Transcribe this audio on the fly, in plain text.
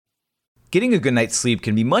Getting a good night's sleep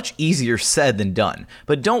can be much easier said than done,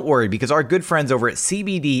 but don't worry because our good friends over at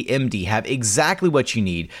CBD MD have exactly what you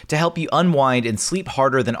need to help you unwind and sleep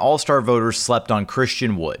harder than all-star voters slept on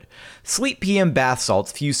Christian Wood. Sleep PM bath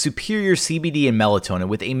salts fuse superior CBD and melatonin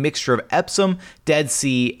with a mixture of Epsom, Dead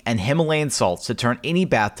Sea, and Himalayan salts to turn any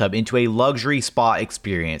bathtub into a luxury spa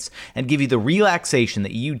experience and give you the relaxation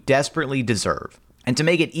that you desperately deserve. And to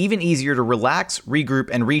make it even easier to relax,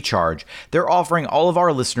 regroup, and recharge, they're offering all of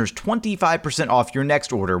our listeners 25% off your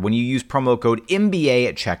next order when you use promo code MBA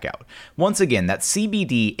at checkout. Once again, that's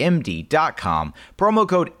cbdmd.com, promo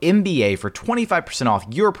code MBA for 25% off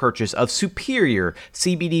your purchase of superior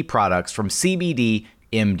CBD products from CBD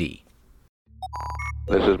MD.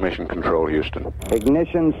 This is Mission Control, Houston.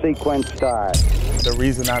 Ignition sequence start. The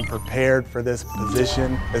reason I'm prepared for this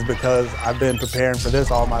position is because I've been preparing for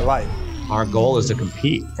this all my life. Our goal is to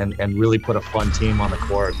compete and really put a fun team on the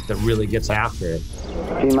court that really gets after it.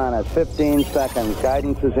 T-minus 15 seconds.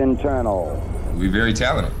 Guidance is internal. We're very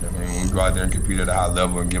talented. I mean, when we go out there and compete at a high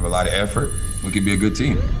level and give a lot of effort, we can be a good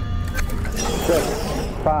team. 6,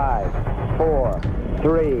 5, 4,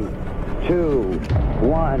 3, 2,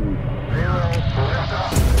 1.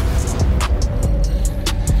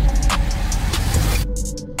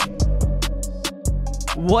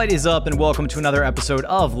 What is up, and welcome to another episode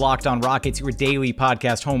of Locked On Rockets, your daily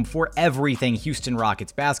podcast home for everything Houston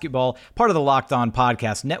Rockets basketball, part of the Locked On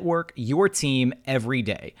Podcast Network, your team every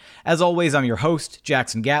day. As always, I'm your host,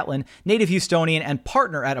 Jackson Gatlin, native Houstonian and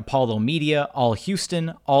partner at Apollo Media, all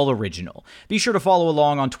Houston, all original. Be sure to follow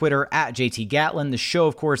along on Twitter at JT Gatlin, the show,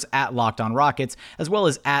 of course, at Locked On Rockets, as well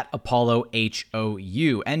as at Apollo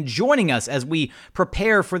HOU. And joining us as we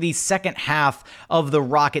prepare for the second half of the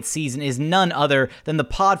Rockets season is none other than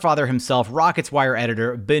the podfather himself, Rockets Wire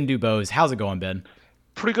editor Ben DuBose. How's it going, Ben?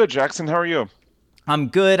 Pretty good, Jackson. How are you? I'm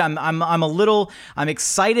good. I'm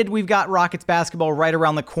excited. We've got Rockets basketball right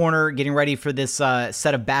around the corner, getting ready for this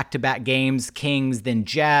set of back-to-back games, Kings, then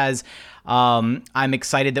Jazz. I'm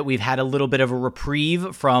excited that we've had a little bit of a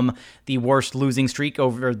reprieve from the worst losing streak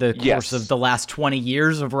over the course of the last 20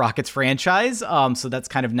 years of Rockets franchise. So that's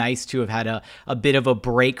kind of nice to have had a bit of a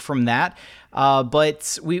break from that.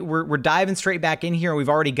 But we're diving straight back in here. We've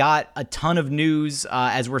already got a ton of news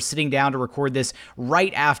as we're sitting down to record this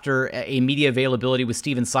right after a media availability with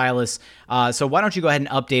Stephen Silas. So why don't you go ahead and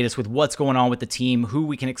update us with what's going on with the team, who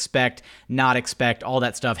we can expect, not expect, all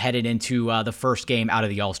that stuff headed into the first game out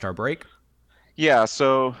of the All-Star break? Yeah,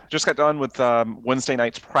 so just got done with Wednesday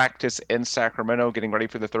night's practice in Sacramento, getting ready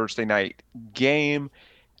for the Thursday night game.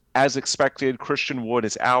 As expected, Christian Wood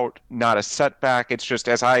is out, not a setback. It's just,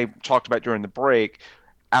 as I talked about during the break,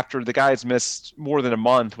 after the guy's missed more than a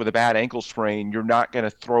month with a bad ankle sprain, you're not going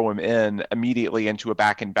to throw him in immediately into a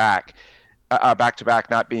back-to-back,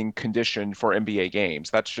 not being conditioned for NBA games.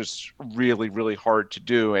 That's just really, really hard to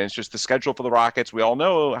do. And it's just the schedule for the Rockets. We all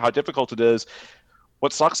know how difficult it is.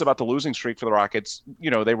 What sucks about the losing streak for the Rockets, they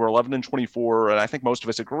were 11-24, and I think most of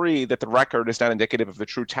us agree that the record is not indicative of the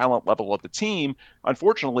true talent level of the team.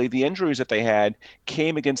 Unfortunately, the injuries that they had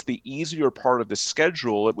came against the easier part of the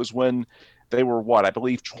schedule. It was when they were, I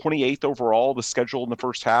believe 28th overall, the schedule in the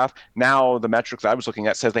first half. Now the metrics I was looking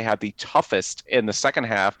at says they had the toughest in the second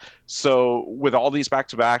half. So with all these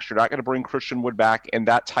back-to-backs, you're not going to bring Christian Wood back in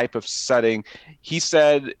that type of setting. He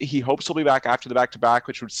said he hopes he'll be back after the back-to-back,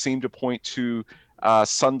 which would seem to point to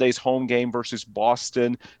Sunday's home game versus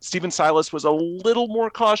Boston. Stephen Silas was a little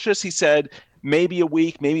more cautious. He said maybe a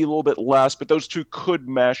week, maybe a little bit less, but those two could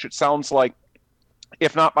mesh. It sounds like,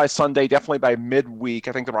 if not by Sunday, definitely by midweek.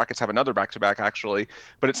 I think the Rockets have another back-to-back, actually.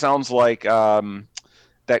 But it sounds like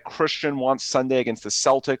that Christian wants Sunday against the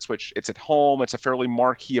Celtics, which it's at home. It's a fairly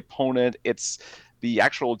marquee opponent. It's the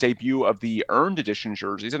actual debut of the earned edition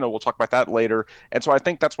jerseys. I know we'll talk about that later. And so I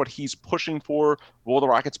think that's what he's pushing for. Will the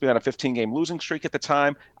Rockets be on a 15-game losing streak at the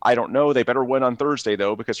time? I don't know. They better win on Thursday,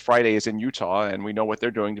 though, because Friday is in Utah, and we know what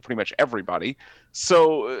they're doing to pretty much everybody.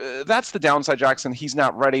 So that's the downside, Jackson. He's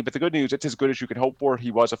not ready, but the good news, it's as good as you could hope for.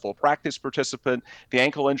 He was a full practice participant. The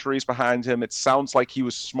ankle injuries behind him, it sounds like he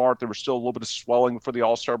was smart. There was still a little bit of swelling for the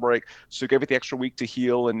All-Star break, so he gave it the extra week to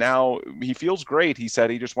heal, and now he feels great. He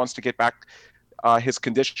said he just wants to get back his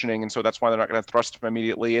conditioning, and so that's why they're not going to thrust him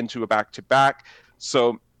immediately into a back-to-back.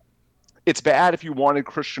 So it's bad if you wanted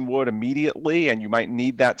Christian Wood immediately, and you might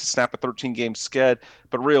need that to snap a 13-game skid,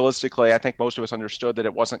 but realistically, I think most of us understood that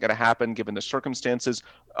it wasn't going to happen given the circumstances.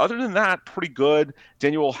 Other than that, pretty good.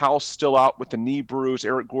 Daniel House still out with the knee bruise.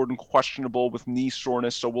 Eric Gordon questionable with knee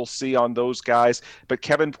soreness, so we'll see on those guys. But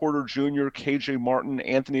Kevin Porter Jr., KJ Martin,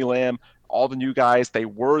 Anthony Lamb, all the new guys. They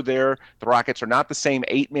were there. The Rockets are not the same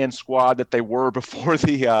 8-man squad that they were before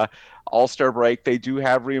the All-Star break. They do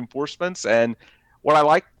have reinforcements. And what I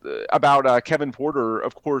like about Kevin Porter,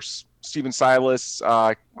 of course, Stephen Silas,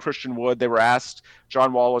 Christian Wood, they were asked,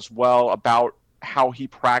 John Wall as well, about how he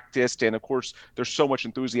practiced. And of course, there's so much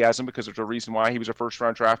enthusiasm because there's a reason why he was a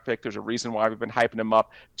first-round draft pick. There's a reason why we've been hyping him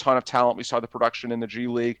up. Ton of talent. We saw the production in the G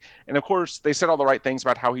League. And of course, they said all the right things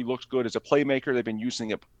about how he looks good as a playmaker. They've been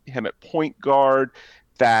using him at point guard,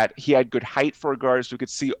 that he had good height for a guard so he could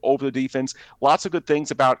see over the defense. Lots of good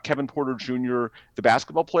things about Kevin Porter Jr., the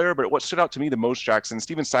basketball player. But what stood out to me the most, Jackson,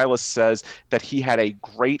 Stephen Silas says that he had a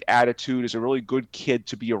great attitude, is a really good kid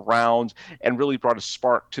to be around, and really brought a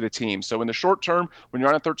spark to the team. So in the short term, when you're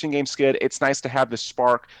on a 13-game skid, it's nice to have this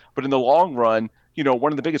spark. But in the long run,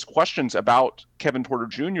 one of the biggest questions about Kevin Porter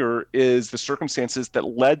Jr. is the circumstances that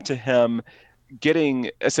led to him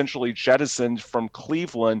getting essentially jettisoned from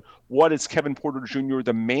Cleveland. What is Kevin Porter Jr.,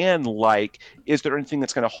 the man, like? Is there anything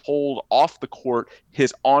that's going to hold off the court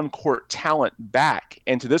his on-court talent back?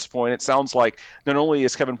 And to this point, it sounds like not only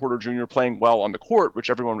is Kevin Porter Jr. playing well on the court, which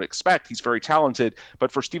everyone would expect, he's very talented,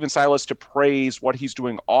 but for Stephen Silas to praise what he's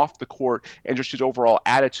doing off the court and just his overall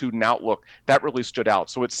attitude and outlook, that really stood out.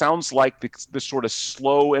 So it sounds like the sort of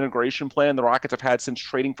slow integration plan the Rockets have had since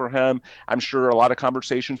trading for him. I'm sure a lot of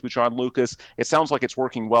conversations with John Lucas. It sounds like it's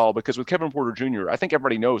working well, because with Kevin Porter Jr., I think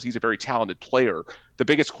everybody knows he's a very talented player. The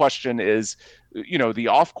biggest question is, the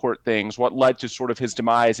off-court things, what led to sort of his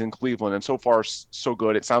demise in Cleveland. And so far, so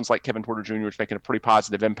good. It sounds like Kevin Porter Jr. is making a pretty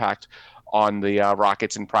positive impact on the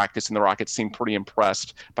Rockets in practice, and the Rockets seem pretty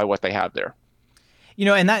impressed by what they have there.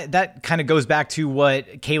 And that kind of goes back to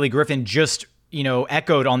what Kaylee Griffin just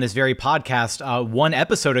echoed on this very podcast one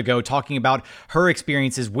episode ago, talking about her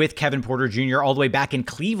experiences with Kevin Porter Jr. all the way back in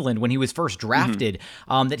Cleveland when he was first drafted.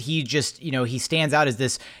 That he just, he stands out as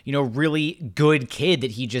this, really good kid,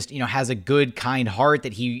 that he just, has a good, kind heart,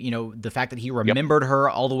 that he, the fact that he remembered her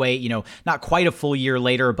all the way, not quite a full year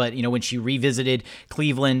later, but, when she revisited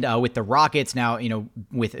Cleveland with the Rockets now,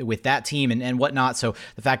 with that team and whatnot. So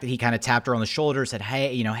the fact that he kind of tapped her on the shoulder, said,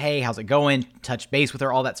 hey, how's it going? Touched base with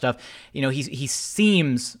her, all that stuff. He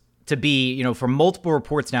seems to be, from multiple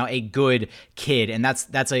reports now, a good kid. And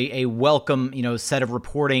that's a welcome, set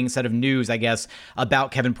of news, I guess,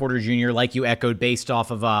 about Kevin Porter Jr., like you echoed, based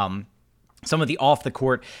off of some of the off the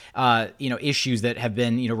court, issues that have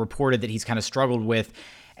been, reported that he's kind of struggled with.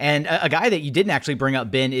 And a guy that you didn't actually bring up,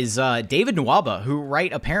 Ben, is David Nwaba, who,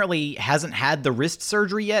 apparently hasn't had the wrist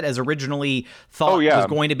surgery yet, as originally thought was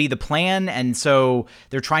going to be the plan. And so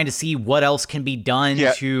they're trying to see what else can be done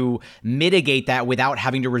to mitigate that without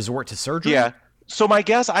having to resort to surgery. Yeah. So my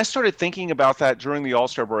guess, I started thinking about that during the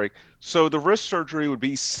All-Star break. So the wrist surgery would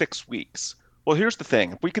be 6 weeks. Well, here's the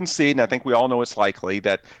thing. If we concede, and I think we all know it's likely,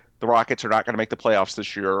 that the Rockets are not going to make the playoffs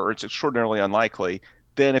this year, or it's extraordinarily unlikely,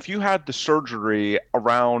 then if you had the surgery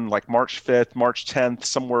around like March 5th, March 10th,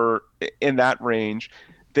 somewhere in that range,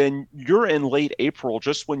 then you're in late April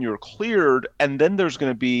just when you're cleared. And then there's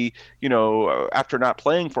going to be, after not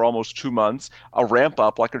playing for almost 2 months, a ramp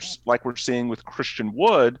up like we're seeing with Christian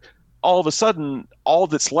Wood. All of a sudden, all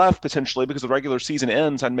that's left potentially, because the regular season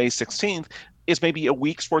ends on May 16th, is maybe a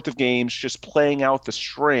week's worth of games just playing out the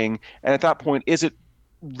string. And at that point, is it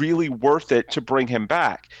really worth it to bring him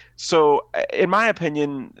back? So in my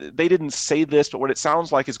opinion, they didn't say this, but what it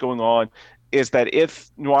sounds like is going on is that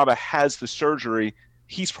if Nwaba has the surgery,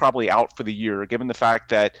 he's probably out for the year, given the fact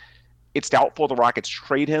that it's doubtful the Rockets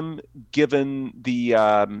trade him given the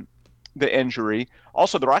injury.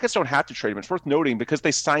 Also, the Rockets don't have to trade him. It's worth noting, because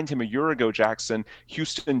they signed him a year ago, Jackson,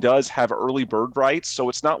 Houston does have early bird rights. So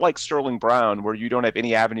it's not like Sterling Brown, where you don't have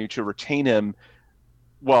any avenue to retain him,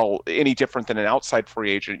 any different than an outside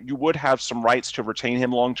free agent. You would have some rights to retain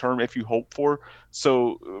him long-term if you hope for.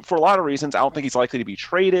 So for a lot of reasons, I don't think he's likely to be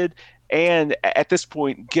traded. And at this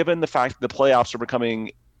point, given the fact that the playoffs are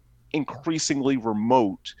becoming increasingly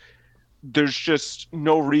remote, there's just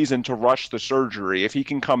no reason to rush the surgery. If he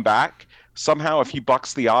can come back somehow, if he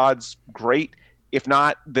bucks the odds, great. If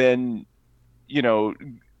not, then,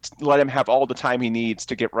 let him have all the time he needs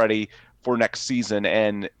to get ready for next season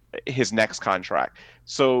and his next contract.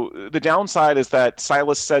 So the downside is that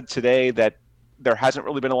Silas said today that there hasn't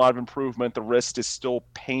really been a lot of improvement. The wrist is still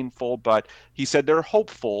painful, but he said they're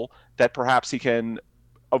hopeful that perhaps he can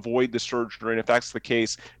avoid the surgery. And if that's the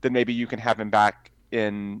case, then maybe you can have him back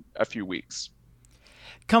in a few weeks.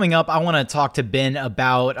 Coming up, I want to talk to Ben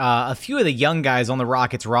about a few of the young guys on the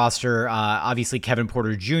Rockets roster. Obviously, Kevin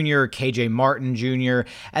Porter Jr., KJ Martin Jr.,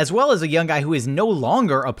 as well as a young guy who is no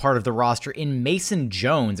longer a part of the roster in Mason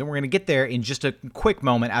Jones. And we're going to get there in just a quick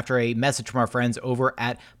moment after a message from our friends over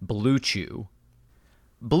at Blue Chew.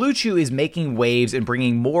 Blue Chew is making waves and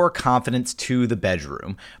bringing more confidence to the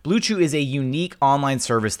bedroom. Blue Chew is a unique online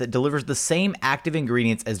service that delivers the same active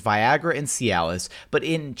ingredients as Viagra and Cialis, but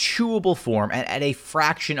in chewable form and at a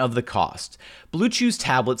fraction of the cost. Blue Chew's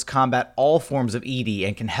tablets combat all forms of ED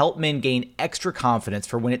and can help men gain extra confidence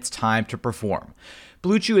for when it's time to perform.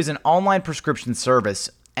 Blue Chew is an online prescription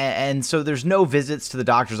service, and so there's no visits to the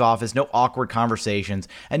doctor's office, no awkward conversations,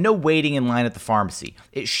 and no waiting in line at the pharmacy.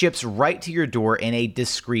 It ships right to your door in a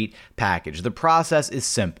discreet package. The process is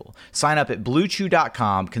simple. Sign up at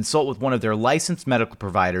BlueChew.com, consult with one of their licensed medical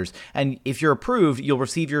providers, and if you're approved, you'll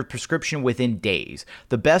receive your prescription within days.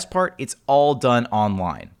 The best part, it's all done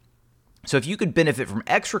online. So if you could benefit from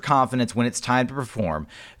extra confidence when it's time to perform,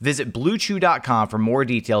 visit BlueChew.com for more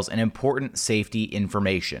details and important safety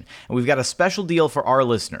information. And we've got a special deal for our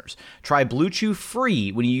listeners. Try Blue Chew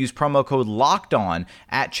free when you use promo code LOCKEDON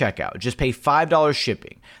at checkout. Just pay $5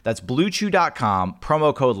 shipping. That's BlueChew.com,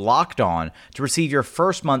 promo code LOCKEDON to receive your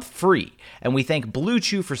first month free. And we thank Blue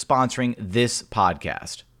Chew for sponsoring this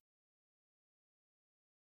podcast.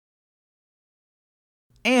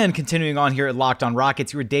 And continuing on here at Locked On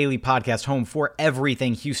Rockets, your daily podcast home for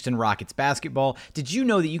everything Houston Rockets basketball. Did you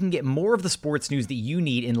know that you can get more of the sports news that you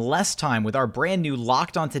need in less time with our brand new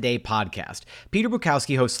Locked On Today podcast? Peter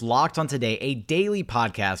Bukowski hosts Locked On Today, a daily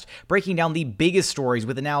podcast breaking down the biggest stories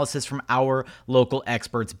with analysis from our local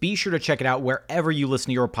experts. Be sure to check it out wherever you listen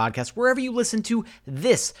to your podcast, wherever you listen to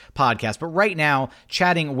this podcast. But right now,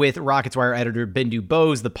 chatting with Rockets Wire editor Ben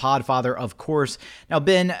DuBose, the podfather, of course. Now,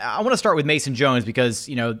 Ben, I want to start with Mason Jones because,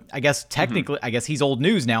 I guess technically, I guess he's old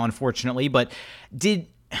news now, unfortunately, but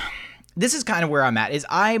this is kind of where I'm at, is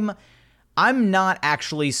I'm not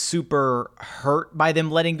actually super hurt by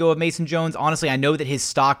them letting go of Mason Jones. Honestly, I know that his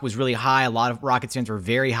stock was really high. A lot of Rockets fans were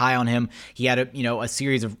very high on him. He had a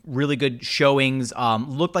series of really good showings.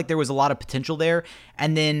 Looked like there was a lot of potential there.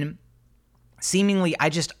 And then seemingly I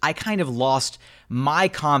kind of lost my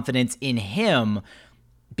confidence in him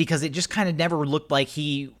because it just kind of never looked like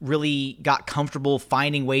he really got comfortable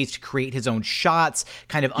finding ways to create his own shots,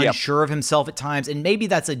 kind of unsure of himself at times. And maybe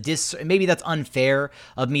that's maybe that's unfair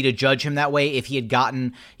of me to judge him that way. If he had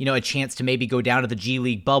gotten, a chance to maybe go down to the G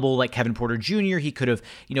League bubble like Kevin Porter Jr., he could have,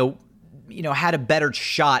 had a better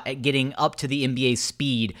shot at getting up to the NBA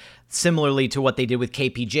speed, similarly to what they did with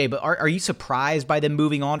KPJ. But are you surprised by them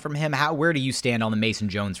moving on from him? Where do you stand on the Mason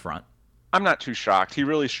Jones front? I'm not too shocked. He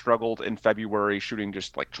really struggled in February, shooting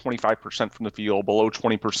just like 25% from the field, below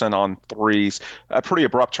 20% on threes. A pretty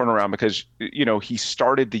abrupt turnaround because, he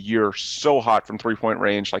started the year so hot from three-point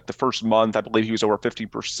range. Like the first month, I believe he was over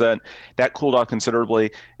 50%. That cooled off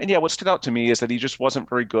considerably. And yeah, what stood out to me is that he just wasn't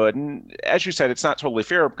very good. And as you said, it's not totally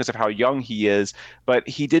fair because of how young he is, but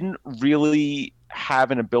he didn't really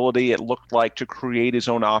have an ability, it looked like, to create his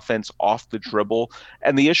own offense off the dribble.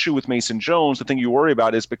 And the issue with Mason Jones, the thing you worry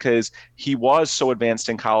about is because he was so advanced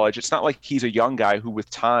in college, it's not like he's a young guy who with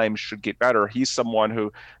time should get better. He's someone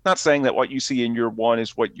who, not saying that what you see in year one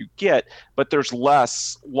is what you get, but there's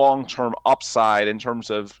less long-term upside in terms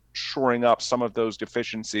of shoring up some of those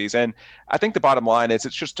deficiencies. And I think the bottom line is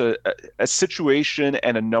it's just a situation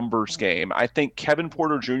and a numbers game. I think Kevin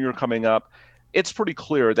Porter Jr. coming up, it's pretty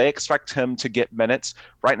clear they expect him to get minutes.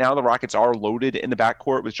 Right now, the Rockets are loaded in the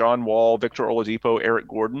backcourt with John Wall, Victor Oladipo, Eric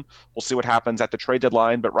Gordon. We'll see what happens at the trade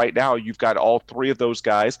deadline, but right now you've got all three of those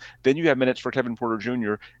guys. Then you have minutes for Kevin Porter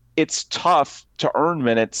Jr. It's tough to earn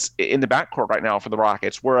minutes in the backcourt right now for the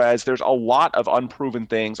Rockets, whereas there's a lot of unproven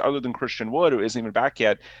things other than Christian Wood, who isn't even back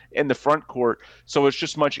yet, in the front court. So it's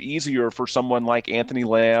just much easier for someone like Anthony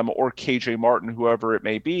Lamb or KJ Martin, whoever it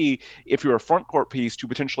may be, if you're a front court piece, to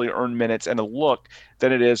potentially earn minutes and a look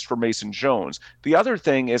than it is for Mason Jones. The other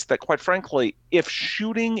thing is that, quite frankly, if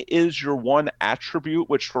shooting is your one attribute,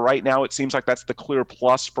 which for right now it seems like that's the clear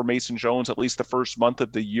plus for Mason Jones, at least the first month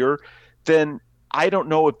of the year, then I don't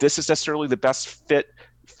know if this is necessarily the best fit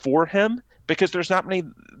for him, because there's not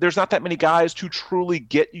that many guys to truly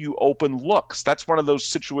get you open looks. That's one of those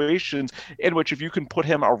situations in which if you can put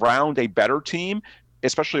him around a better team,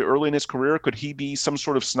 especially early in his career, could he be some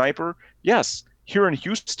sort of sniper? Yes. Here in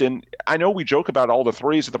Houston, I know we joke about all the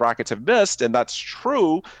threes that the Rockets have missed, and that's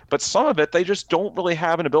true, but some of it, they just don't really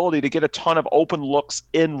have an ability to get a ton of open looks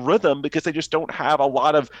in rhythm because they just don't have a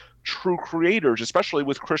lot of true creators, especially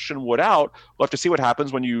with Christian Wood out. We'll have to see what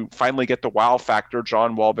happens when you finally get the wow factor,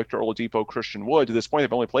 John Wall, Victor Oladipo, Christian Wood. To this point,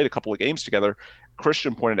 they've only played a couple of games together,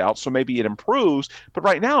 Christian pointed out, so maybe it improves. But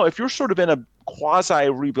right now, if you're sort of in a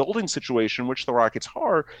quasi-rebuilding situation, which the Rockets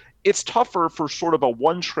are, it's tougher for sort of a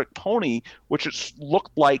one-trick pony, which it's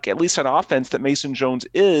looked like, at least on offense, that Mason Jones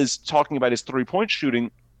is, talking about his three-point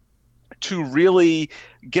shooting, to really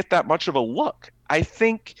get that much of a look. I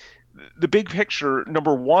think the big picture,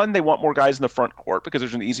 number one, they want more guys in the front court because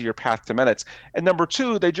there's an easier path to minutes. And number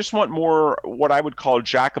two, they just want more what I would call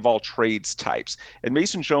jack of all trades types. And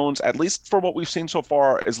Mason Jones, at least for what we've seen so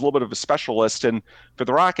far, is a little bit of a specialist. And for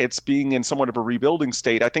the Rockets, being in somewhat of a rebuilding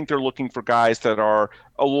state, I think they're looking for guys that are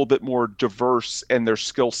a little bit more diverse in their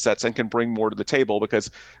skill sets and can bring more to the table,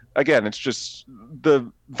 because again, it's just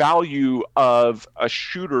the value of a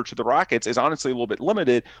shooter to the Rockets is honestly a little bit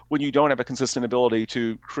limited when you don't have a consistent ability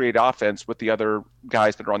to create offense with the other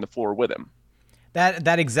guys that are on the floor with him.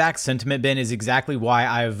 That exact sentiment, Ben, is exactly why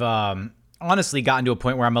I've honestly gotten to a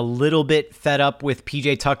point where I'm a little bit fed up with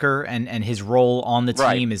PJ Tucker and his role on the team.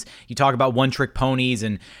 Right. Is you talk about one-trick ponies,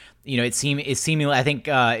 and it's seemingly. I think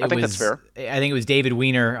that's fair. I think it was David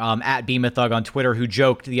Weiner at Beamathug on Twitter who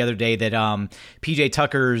joked the other day that PJ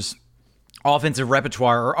Tucker's offensive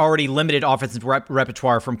repertoire, or already limited offensive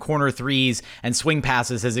repertoire from corner threes and swing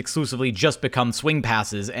passes, has exclusively just become swing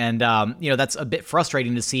passes. And, that's a bit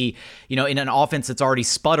frustrating to see, in an offense that's already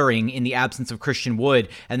sputtering in the absence of Christian Wood.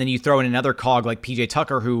 And then you throw in another cog like PJ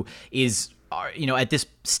Tucker, who is, at this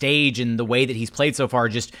stage and the way that he's played so far,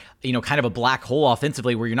 just, kind of a black hole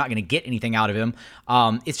offensively where you're not going to get anything out of him.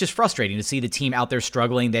 It's just frustrating to see the team out there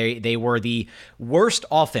struggling. They were the worst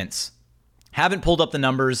offense. Haven't pulled up the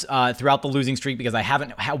numbers throughout the losing streak because I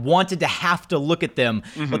haven't wanted to have to look at them.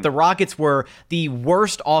 Mm-hmm. But the Rockets were the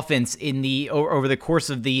worst offense over the course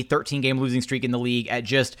of the 13-game losing streak in the league at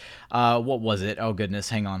just, what was it? Oh, goodness.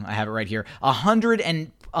 Hang on. I have it right here.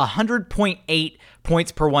 100.8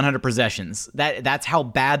 points per 100 possessions. That's how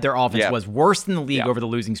bad their offense was. Worse than the league over the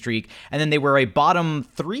losing streak. And then they were a bottom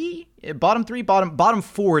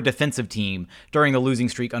four defensive team during the losing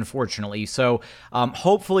streak, unfortunately. So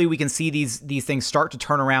hopefully we can see these things start to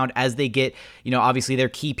turn around as they get, obviously their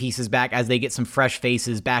key pieces back, as they get some fresh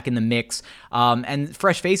faces back in the mix. And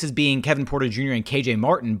fresh faces being Kevin Porter Jr. and KJ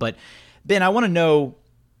Martin. But Ben, I want to know,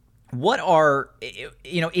 what are,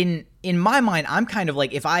 in my mind, I'm kind of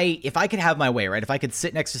like, if I could have my way, right? If I could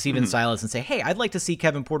sit next to Steven Silas and say, hey, I'd like to see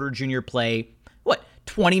Kevin Porter Jr. play,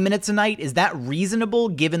 20 minutes a night? Is that reasonable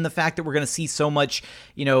given the fact that we're going to see so much,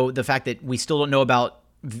 the fact that we still don't know about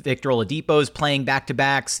Victor Oladipo's playing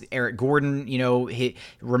back-to-backs, Eric Gordon, he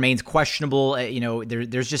remains questionable.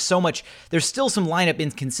 There's just so much, there's still some lineup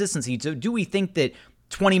inconsistency. So do we think that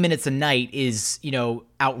 20 minutes a night is,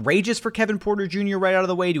 outrageous for Kevin Porter Jr. right out of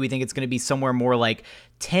the way? Do we think it's going to be somewhere more like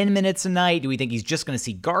 10 minutes a night? Do we think he's just going to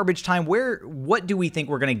see garbage time? What do we think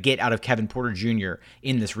we're going to get out of Kevin Porter Jr.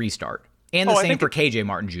 in this restart? And the same for KJ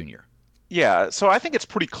Martin Jr. Yeah, so I think it's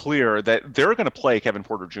pretty clear that they're going to play Kevin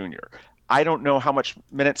Porter Jr. I don't know how much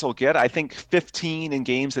minutes he'll get. I think 15 in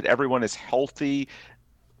games that everyone is healthy,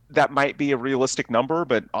 that might be a realistic number.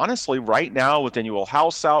 But honestly, right now, with Daniel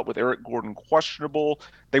House out, with Eric Gordon questionable,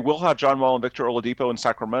 they will have John Wall and Victor Oladipo in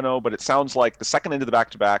Sacramento. But it sounds like the second into the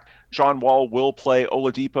back-to-back, John Wall will play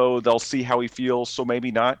Oladipo. They'll see how he feels, so maybe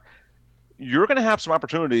not. You're going to have some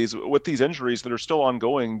opportunities with these injuries that are still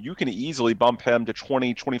ongoing. You can easily bump him to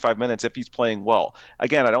 20, 25 minutes if he's playing well.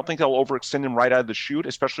 Again, I don't think they'll overextend him right out of the chute,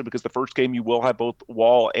 especially because the first game you will have both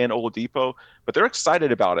Wall and Oladipo, but they're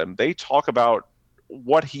excited about him. They talk about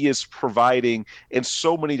what he is providing in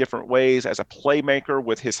so many different ways as a playmaker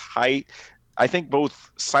with his height. I think both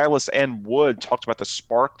Silas and Wood talked about the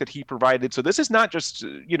spark that he provided. So this is not just,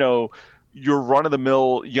 your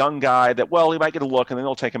run-of-the-mill young guy that, he might get a look and then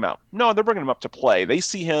they'll take him out. No, they're bringing him up to play. They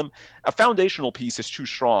see him, a foundational piece is too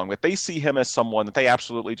strong, but they see him as someone that they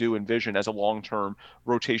absolutely do envision as a long-term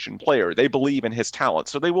rotation player. They believe in his talent,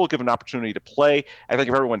 so they will give an opportunity to play. I think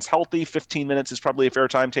if everyone's healthy, 15 minutes is probably a fair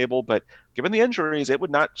timetable, but given the injuries, it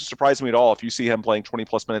would not surprise me at all if you see him playing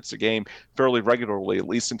 20-plus minutes a game fairly regularly, at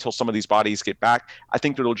least until some of these bodies get back. I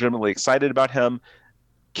think they're legitimately excited about him.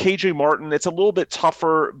 KJ Martin, it's a little bit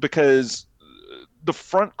tougher because the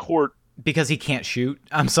front court, because he can't shoot.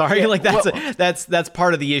 I'm sorry, that's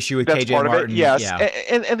part of the issue with KJ Martin. Yes, yeah.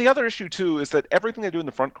 And the other issue too is that everything they do in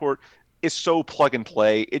the front court is so plug and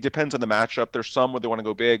play. It depends on the matchup. There's some where they want to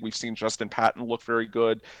go big. We've seen Justin Patton look very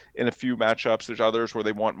good in a few matchups. There's others where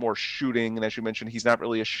they want more shooting, and as you mentioned, he's not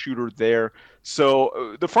really a shooter there.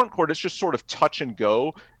 So the front court is just sort of touch and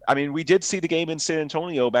go. I mean, we did see the game in San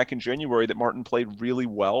Antonio back in January that Martin played really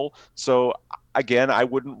well. So again, I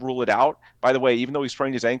wouldn't rule it out. By the way, even though he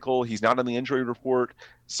sprained his ankle, he's not on the injury report.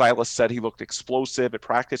 Silas said he looked explosive at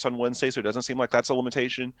practice on Wednesday, so it doesn't seem like that's a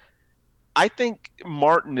limitation. I think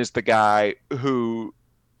Martin is the guy who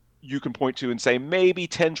you can point to and say maybe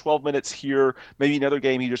 10, 12 minutes here, maybe another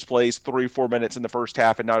game he just plays 3-4 minutes in the first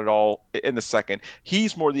half and not at all in the second.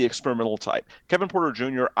 He's more the experimental type. Kevin Porter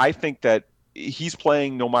Jr., I think that he's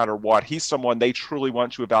playing no matter what. He's someone they truly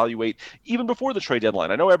want to evaluate even before the trade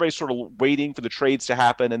deadline. I know everybody's sort of waiting for the trades to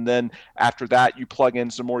happen, and then after that you plug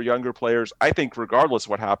in some more younger players. I think regardless of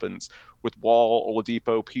what happens with Wall,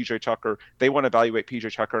 Oladipo, PJ Tucker, they want to evaluate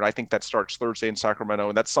PJ Tucker, and I think that starts Thursday in Sacramento.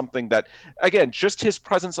 And that's something that, again, just his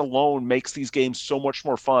presence alone makes these games so much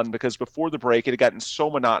more fun, because before the break it had gotten so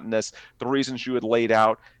monotonous, the reasons you had laid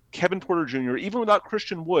out. Kevin Porter Jr., even without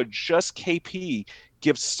Christian Wood, just KP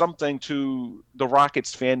gives something to the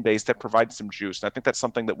Rockets fan base that provides some juice. And I think that's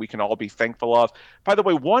something that we can all be thankful of. By the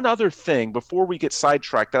way, one other thing before we get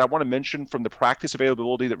sidetracked that I want to mention from the practice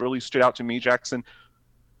availability that really stood out to me, Jackson.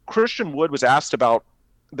 Christian Wood was asked about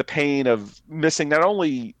the pain of missing not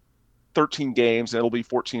only 13 games, and it'll be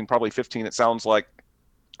 14, probably 15, it sounds like,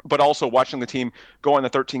 but also watching the team go on the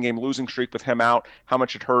 13-game losing streak with him out, how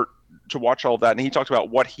much it hurt to watch all of that. And he talked about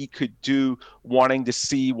what he could do, wanting to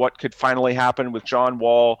see what could finally happen with John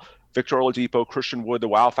Wall, Victor Oladipo, Christian Wood, the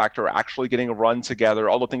wow factor, actually getting a run together,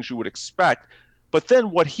 all the things you would expect. But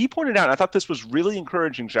then what he pointed out, and I thought this was really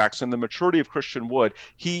encouraging, Jackson, the maturity of Christian Wood.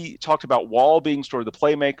 He talked about Wall being sort of the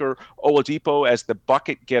playmaker, Oladipo as the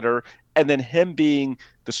bucket getter, and then him being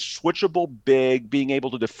the switchable big, being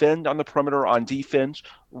able to defend on the perimeter on defense,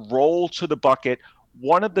 roll to the bucket.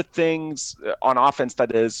 One of the things on offense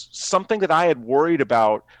that is something that I had worried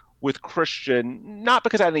about with Christian, not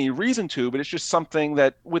because I had any reason to, but it's just something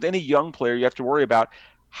that with any young player you have to worry about.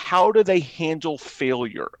 How do they handle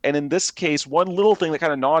failure? And in this case, one little thing that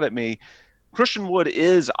kind of gnawed at me, Christian Wood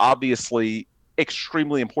is obviously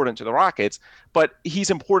extremely important to the Rockets, but he's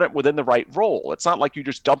important within the right role. It's not like you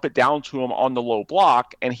just dump it down to him on the low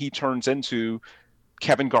block and he turns into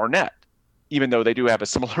Kevin Garnett. Even though they do have a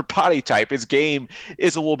similar body type, his game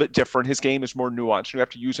is a little bit different. His game is more nuanced. You have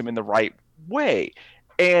to use him in the right way.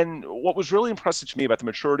 And what was really impressive to me about the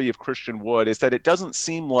maturity of Christian Wood is that it doesn't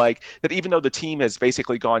seem like that even though the team has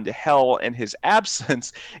basically gone to hell in his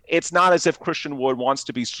absence, it's not as if Christian Wood wants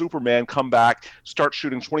to be Superman, come back, start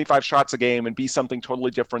shooting 25 shots a game and be something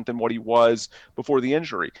totally different than what he was before the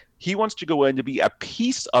injury. He wants to go in to be a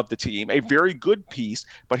piece of the team, a very good piece,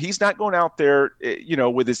 but he's not going out there,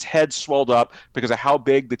 with his head swelled up because of how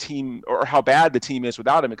big the team or how bad the team is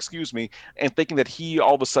without him, and thinking that he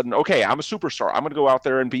all of a sudden, okay, I'm a superstar. I'm going to go out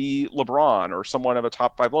there and be LeBron or someone of a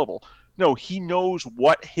top 5 level. No, he knows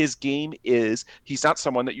what his game is. He's not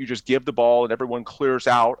someone that you just give the ball and everyone clears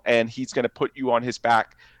out and he's going to put you on his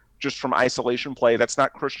back just from isolation play. That's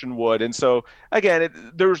not Christian Wood. And so,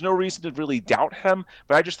 again, there's no reason to really doubt him,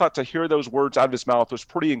 but I just thought to hear those words out of his mouth was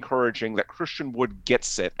pretty encouraging that Christian Wood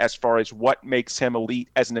gets it as far as what makes him elite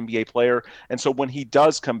as an NBA player. And so when he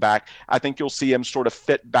does come back, I think you'll see him sort of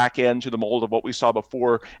fit back into the mold of what we saw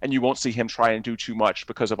before, and you won't see him try and do too much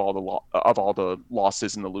because of all the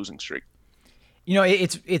losses in the losing streak.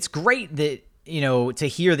 It's great that to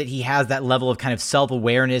hear that he has that level of kind of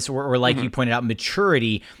self-awareness or like you pointed out,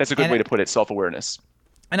 maturity. That's a good way to put it, self-awareness.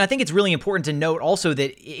 And I think it's really important to note also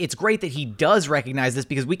that it's great that he does recognize this,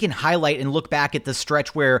 because we can highlight and look back at the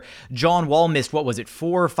stretch where John Wall missed,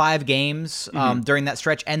 4 or 5 games during that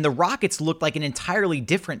stretch, and the Rockets looked like an entirely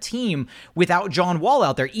different team without John Wall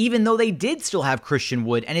out there, even though they did still have Christian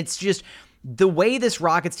Wood. And it's just the way this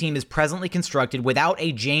Rockets team is presently constructed, without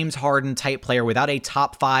a James Harden type player, without a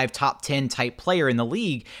top 5, top 10 type player in the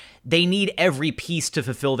league, they need every piece to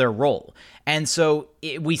fulfill their role. And so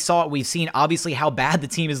we've seen obviously how bad the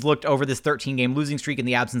team has looked over this 13-game losing streak in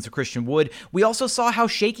the absence of Christian Wood. We also saw how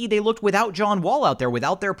shaky they looked without John Wall out there,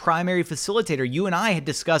 without their primary facilitator. You and I had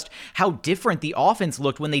discussed how different the offense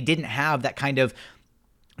looked when they didn't have that kind of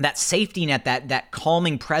that safety net, that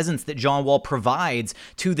calming presence that John Wall provides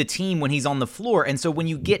to the team when he's on the floor. And so when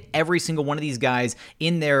you get every single one of these guys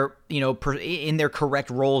in their in their correct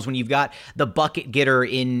roles, when you've got the bucket getter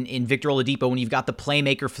in Victor Oladipo, when you've got the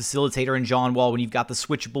playmaker facilitator in John Wall, when you've got the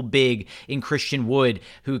switchable big in Christian Wood,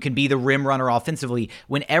 who can be the rim runner offensively,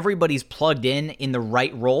 when everybody's plugged in the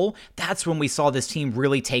right role, that's when we saw this team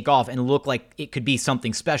really take off and look like it could be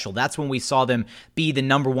something special. That's when we saw them be the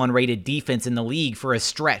number 1 rated defense in the league for a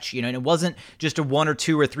stretch, and it wasn't just a 1 or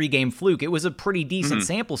 2 or 3 game fluke. It was a pretty decent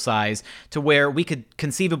sample size to where we could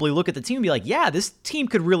conceivably look at the team and be like, yeah, this team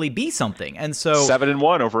could really be be something. And so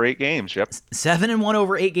 7-1 over 8 games. Yep. 7-1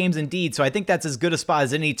 over 8 games indeed. So I think that's as good a spot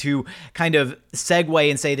as any to kind of segue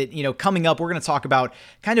and say that, coming up, we're going to talk about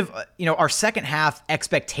kind of, our second half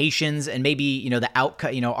expectations and maybe, the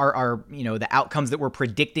outcome, the outcomes that we're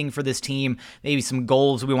predicting for this team, maybe some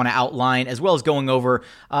goals we want to outline, as well as going over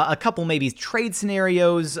a couple maybe trade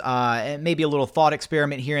scenarios, and maybe a little thought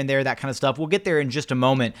experiment here and there, that kind of stuff. We'll get there in just a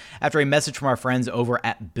moment after a message from our friends over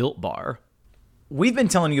at Built Bar. We've been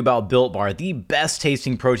telling you about Built Bar, the best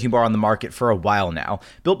tasting protein bar on the market for a while now.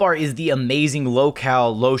 Built Bar is the amazing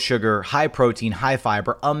low-cal, low-sugar, high-protein,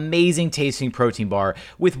 high-fiber, amazing tasting protein bar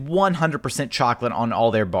with 100% chocolate on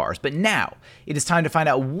all their bars. But now, it is time to find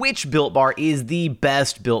out which Built Bar is the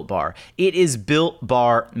best Built Bar. It is Built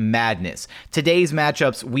Bar Madness. Today's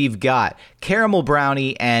matchups, we've got caramel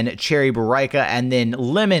brownie and cherry barika, and then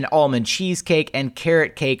lemon almond cheesecake and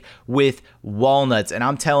carrot cake with walnuts. And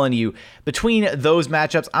I'm telling you, between those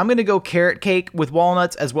matchups, I'm going to go carrot cake with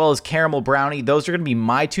walnuts as well as caramel brownie. Those are going to be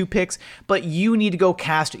my two picks, but you need to go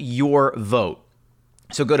cast your vote.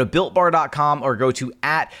 So go to BuiltBar.com or go to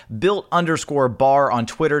 @Built_bar on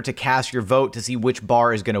Twitter to cast your vote to see which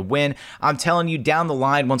bar is going to win. I'm telling you, down the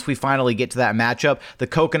line, once we finally get to that matchup, the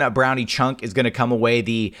coconut brownie chunk is going to come away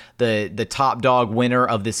the top dog winner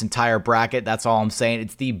of this entire bracket. That's all I'm saying.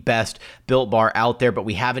 It's the best Built Bar out there, but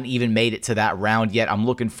we haven't even made it to that round yet. I'm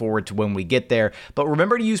looking forward to when we get there. But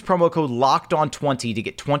remember to use promo code LOCKEDON20 to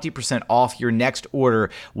get 20% off your next order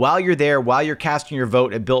while you're there, while you're casting your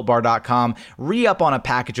vote at BuiltBar.com. Re-up on a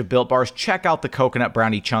package of Built Bars. Check out the coconut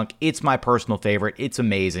brownie chunk. It's my personal favorite. It's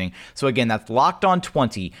amazing. So again, that's locked on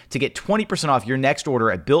 20 to get 20% off your next order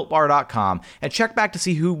at BuiltBar.com, and check back to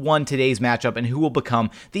see who won today's matchup and who will become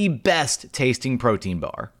the best tasting protein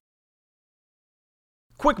bar.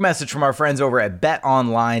 Quick message from our friends over at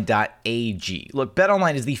betonline.ag. Look,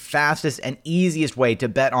 BetOnline is the fastest and easiest way to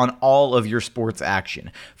bet on all of your sports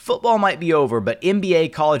action. Football might be over, but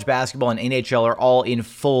NBA, college basketball, and NHL are all in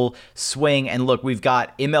full swing. And look, we've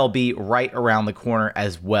got MLB right around the corner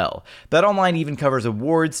as well. BetOnline even covers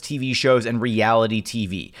awards, TV shows, and reality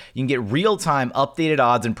TV. You can get real-time updated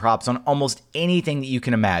odds and props on almost anything that you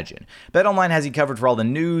can imagine. BetOnline has you covered for all the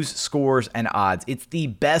news, scores, and odds. It's the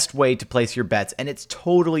best way to place your bets, and it's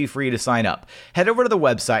totally free to sign up. Head over to the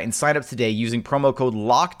website and sign up today using promo code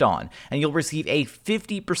LOCKEDON, and you'll receive a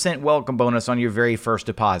 50% welcome bonus on your very first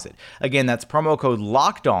deposit. Again, that's promo code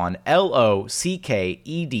LOCKEDON,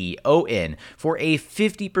 LOCKEDON, for a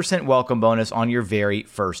 50% welcome bonus on your very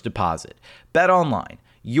first deposit. Bet Online,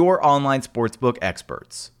 your online sportsbook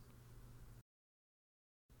experts.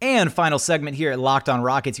 And final segment here at Locked On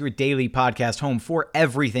Rockets, your daily podcast home for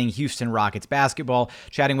everything Houston Rockets basketball,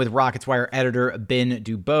 chatting with Rockets Wire editor Ben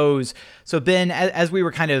DuBose. So Ben, as we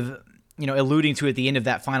were kind of, alluding to at the end of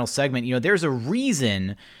that final segment, there's a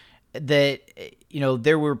reason that,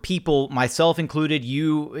 there were people, myself included,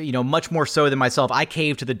 much more so than myself. I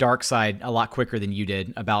caved to the dark side a lot quicker than you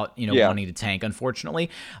did about, wanting to tank, unfortunately.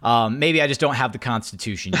 Maybe I just don't have the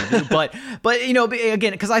constitution you do. But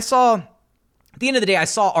again, because at the end of the day, I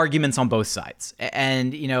saw arguments on both sides.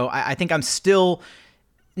 And, I think I'm still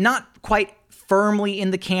not quite firmly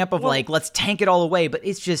in the camp of let's tank it all away. But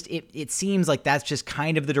it's just, it seems like that's just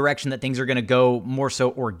kind of the direction that things are going to go more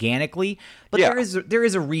so organically. But there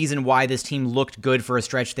is a reason why this team looked good for a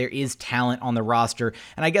stretch. There is talent on the roster.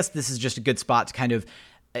 And I guess this is just a good spot to kind of,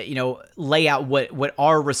 lay out what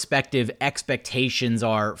our respective expectations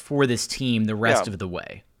are for this team the rest of the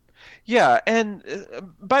way. Yeah. And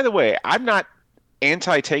by the way, I'm not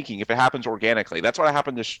anti-tanking if it happens organically. That's what I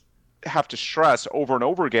happen to have to stress over and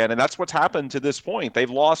over again, and that's what's happened to this point. They've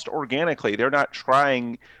lost organically. They're not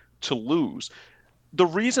trying to lose. The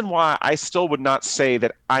reason why I still would not say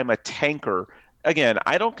that I'm a tanker, again,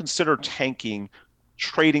 I don't consider tanking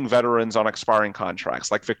trading veterans on expiring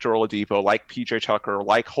contracts like Victor Oladipo, like PJ Tucker,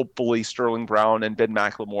 like hopefully Sterling Brown and Ben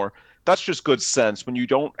McLemore. That's just good sense when you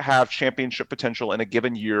don't have championship potential in a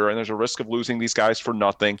given year and there's a risk of losing these guys for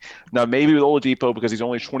nothing. Now, maybe with Oladipo, because he's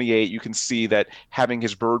only 28, you can see that having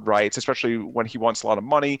his bird rights, especially when he wants a lot of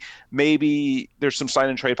money, maybe there's some sign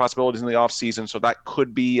and trade possibilities in the offseason, so that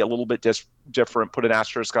could be a little bit different, put an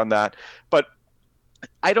asterisk on that. But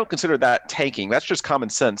I don't consider that tanking. That's just common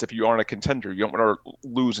sense. If you aren't a contender, you don't want to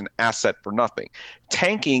lose an asset for nothing.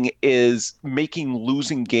 Tanking is making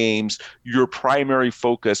losing games your primary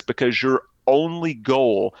focus because your only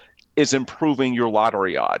goal is improving your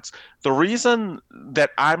lottery odds. The reason that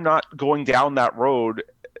I'm not going down that road,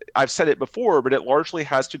 I've said it before, but it largely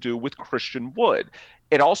has to do with Christian Wood.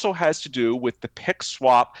 It also has to do with the pick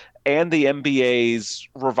swap and the NBA's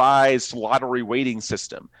revised lottery weighting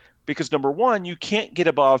system. because number one, you can't get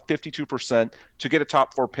above 52% to get a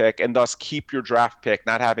top 4 pick and thus keep your draft pick,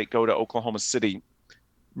 not have it go to Oklahoma City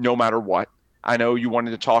no matter what. I know you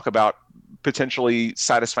wanted to talk about potentially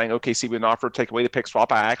satisfying OKC with an offer to take away the pick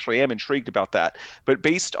swap. I actually am intrigued about that. But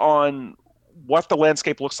based on what the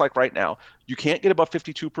landscape looks like right now, you can't get above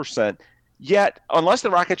 52%. Yet, unless the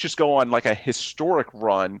Rockets just go on like a historic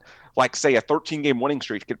run, like say a 13-game winning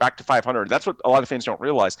streak to get back to 500, that's what a lot of fans don't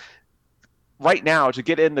realize. Right now, to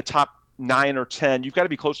get in the top 9 or 10, you've got to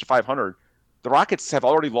be close to 500. The Rockets have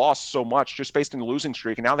already lost so much just based on the losing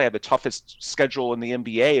streak, and now they have the toughest schedule in the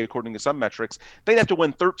NBA, according to some metrics. They'd have to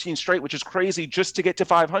win 13 straight, which is crazy, just to get to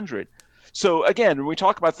 500. So, again, when we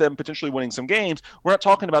talk about them potentially winning some games, we're not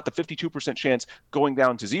talking about the 52% chance going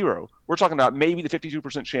down to 0. We're talking about maybe the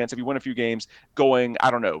 52% chance if you win a few games going,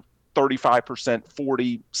 35%,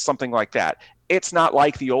 40, something like that. It's not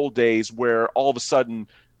like the old days where all of a sudden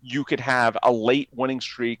you could have a late winning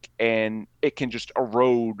streak and it can just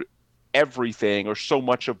erode everything or so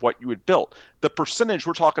much of what you had built. The percentage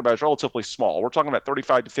we're talking about is relatively small. We're talking about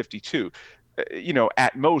 35 to 52,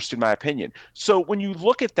 at most, in my opinion. So when you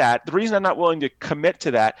look at that, the reason I'm not willing to commit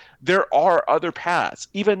to that, there are other paths.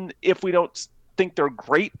 Even if we don't think they're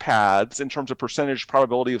great paths in terms of percentage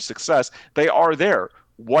probability of success, they are there.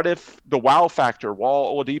 What if the wow factor,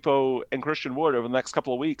 Wall, Oladipo, and Christian Wood over the next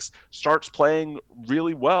couple of weeks starts playing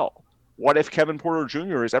really well? What if Kevin Porter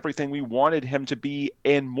Jr. is everything we wanted him to be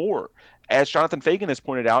and more? As Jonathan Fagan has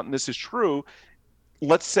pointed out, and this is true,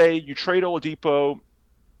 let's say you trade Oladipo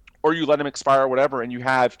or you let him expire or whatever, and you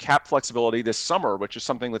have cap flexibility this summer, which is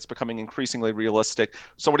something that's becoming increasingly realistic.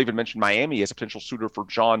 Someone even mentioned Miami as a potential suitor for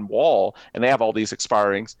John Wall, and they have all these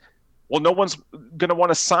expirings. Well, no one's going to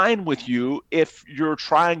want to sign with you if you're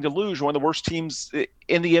trying to lose one of the worst teams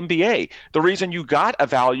in the NBA. The reason you got a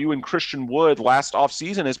value in Christian Wood last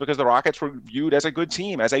offseason is because the Rockets were viewed as a good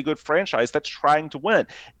team, as a good franchise that's trying to win.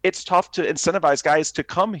 It's tough to incentivize guys to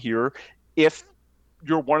come here if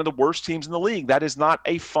you're one of the worst teams in the league. That is not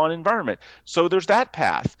a fun environment. So there's that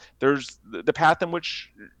path. There's the path in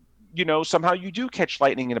which, somehow you do catch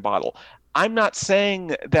lightning in a bottle. I'm not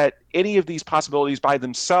saying that any of these possibilities by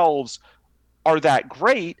themselves are that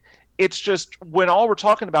great. It's just when all we're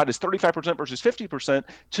talking about is 35% versus 50%,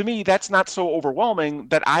 to me, that's not so overwhelming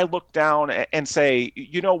that I look down and say,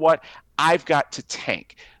 you know what, I've got to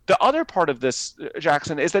tank. The other part of this,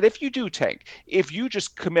 Jackson, is that if you do tank, if you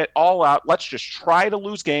just commit all out, let's just try to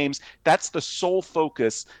lose games, that's the sole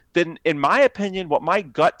focus, then in my opinion, what my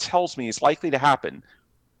gut tells me is likely to happen,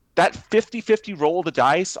 that 50-50 roll of the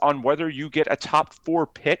dice on whether you get a top 4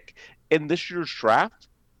 pick in this year's draft,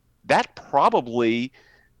 that probably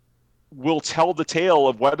will tell the tale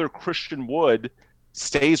of whether Christian Wood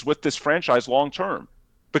stays with this franchise long term.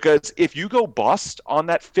 Because if you go bust on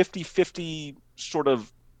that 50-50 sort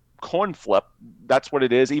of coin flip, that's what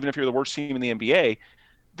it is, even if you're the worst team in the NBA,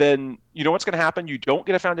 then you know what's going to happen? You don't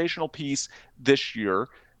get a foundational piece this year.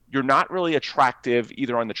 You're not really attractive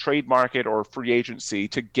either on the trade market or free agency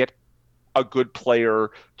to get a good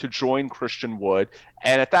player to join Christian Wood.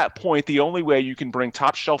 And at that point, the only way you can bring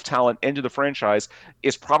top shelf talent into the franchise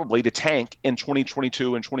is probably to tank in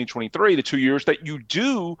 2022 and 2023, the 2 years that you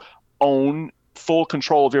do own full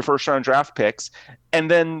control of your first round draft picks.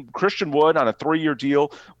 And then Christian Wood on a 3-year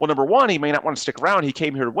deal. Well, number one, he may not want to stick around. He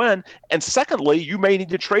came here to win. And secondly, you may need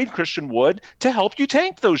to trade Christian Wood to help you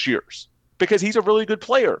tank those years, because he's a really good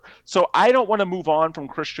player. So I don't want to move on from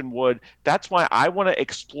Christian Wood. That's why I want to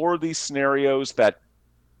explore these scenarios that,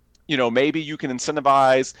 maybe you can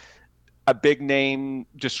incentivize a big name,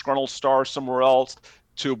 disgruntled star somewhere else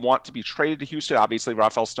to want to be traded to Houston. Obviously,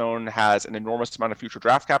 Rafael Stone has an enormous amount of future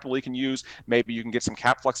draft capital he can use. Maybe you can get some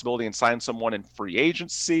cap flexibility and sign someone in free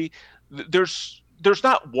agency. There's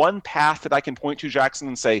not one path that I can point to, Jackson,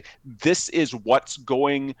 and say, this is what's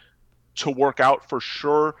going to work out for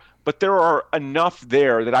sure. But there are enough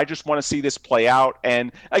there that I just want to see this play out.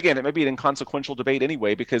 And again, it may be an inconsequential debate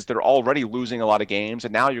anyway, because they're already losing a lot of games.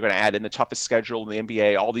 And now you're going to add in the toughest schedule in the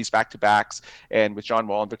NBA, all these back-to-backs. And with John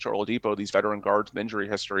Wall and Victor Oladipo, these veteran guards with injury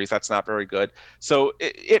histories, that's not very good. So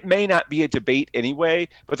it may not be a debate anyway.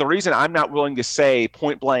 But the reason I'm not willing to say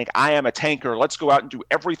point blank, I am a tanker, let's go out and do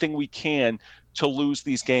everything we can to lose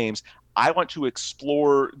these games, I want to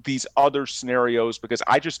explore these other scenarios, because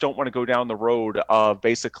I just don't want to go down the road of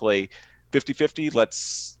basically 50-50,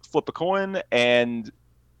 let's flip a coin, and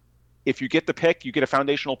if you get the pick, you get a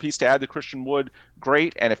foundational piece to add to Christian Wood,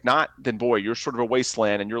 great. And if not, then boy, you're sort of a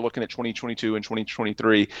wasteland, and you're looking at 2022 and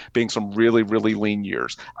 2023 being some really, really lean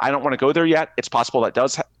years. I don't want to go there yet. It's possible that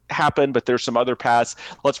does happen, but there's some other paths.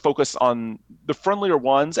 Let's focus on the friendlier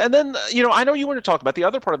ones. And then, I know you want to talk about the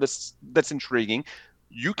other part of this that's intriguing.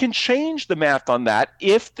 You can change the math on that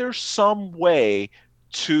if there's some way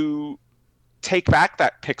to take back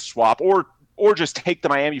that pick swap or just take the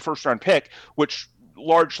Miami first round pick, which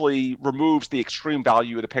largely removes the extreme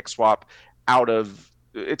value of the pick swap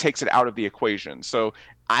it takes it out of the equation. So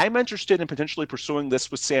I'm interested in potentially pursuing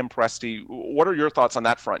this with Sam Presti. What are your thoughts on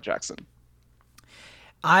that front, Jackson?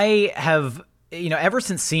 I have, ever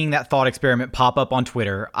since seeing that thought experiment pop up on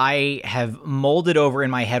Twitter, I have mulled it over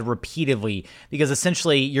in my head repeatedly, because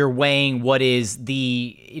essentially you're weighing what is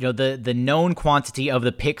the known quantity of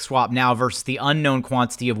the pick swap now versus the unknown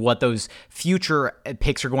quantity of what those future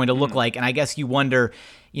picks are going to look like. And I guess you wonder,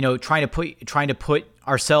 trying to put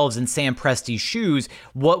ourselves in Sam Presti's shoes,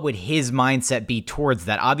 what would his mindset be towards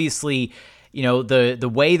that? Obviously,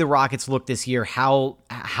 the way the Rockets look this year, how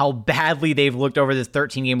badly they've looked over this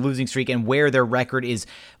 13-game losing streak, and where their record is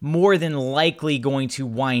more than likely going to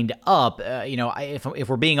wind up. If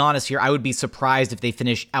we're being honest here, I would be surprised if they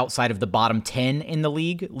finish outside of the bottom 10 in the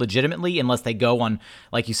league legitimately, unless they go on,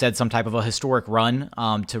 like you said, some type of a historic run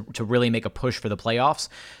to really make a push for the playoffs.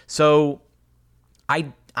 So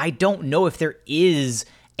I don't know if there is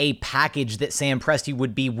a package that Sam Presti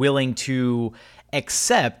would be willing to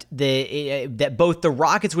accept, that both the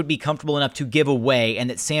Rockets would be comfortable enough to give away, and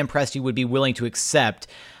that Sam Presti would be willing to accept.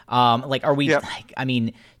 Are we? Yep.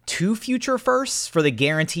 Two future firsts for the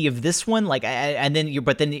guarantee of this one?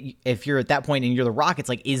 But then if you're at that point and you're the Rockets,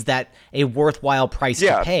 is that a worthwhile price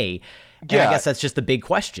to pay? And I guess that's just the big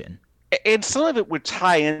question. And some of it would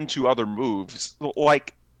tie into other moves.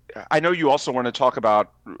 I know you also want to talk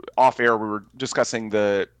about off air. We were discussing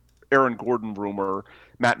the Aaron Gordon rumor.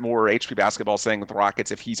 Matt Moore, HP Basketball, saying that the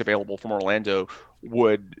Rockets, if he's available from Orlando,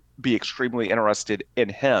 would be extremely interested in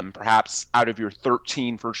him. Perhaps out of your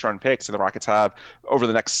 13 first-round picks that the Rockets have over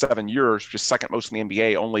the next 7 years, just second most in the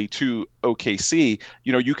NBA, only to OKC,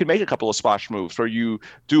 you can make a couple of splash moves where you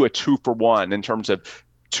do a 2-for-1 in terms of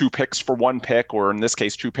 2 picks for 1 pick, or in this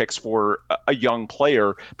case, 2 picks for a young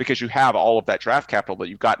player, because you have all of that draft capital that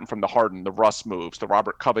you've gotten from the Harden, the Russ moves, the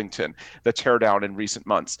Robert Covington, the teardown in recent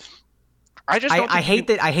months. I hate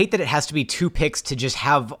that it has to be 2 picks to just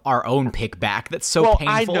have our own pick back. That's so painful.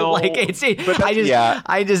 I know,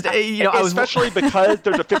 especially because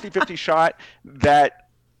there's a 50-50 shot that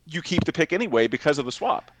you keep the pick anyway because of the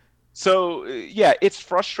swap. So, it's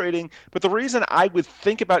frustrating. But the reason I would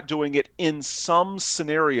think about doing it in some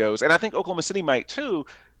scenarios, and I think Oklahoma City might too,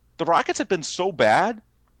 the Rockets have been so bad.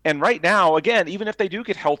 And right now, again, even if they do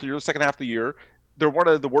get healthier the second half of the year, they're one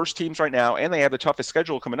of the worst teams right now, and they have the toughest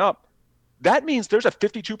schedule coming up. That means there's a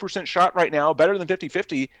 52% shot right now, better than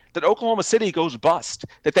 50-50, that Oklahoma City goes bust,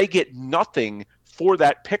 that they get nothing for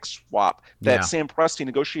that pick swap that Sam Presti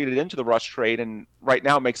negotiated into the Russ trade and right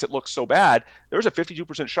now makes it look so bad. There's a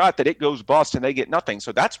 52% shot that it goes bust and they get nothing.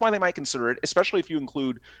 So that's why they might consider it, especially if you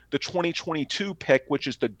include the 2022 pick, which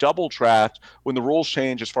is the double draft when the rules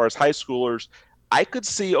change as far as high schoolers. I could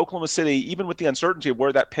see Oklahoma City, even with the uncertainty of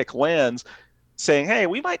where that pick lands, saying, hey,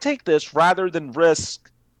 we might take this rather than risk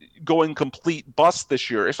going complete bust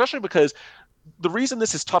this year, especially because the reason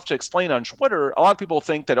this is tough to explain on Twitter, a lot of people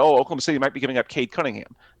think that, Oklahoma City might be giving up Cade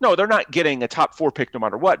Cunningham. No, they're not getting a top 4 pick no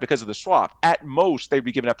matter what because of the swap. At most, they'd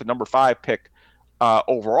be giving up the number 5 pick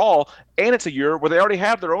overall, and it's a year where they already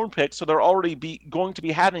have their own pick, so they're already going to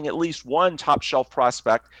be having at least one top shelf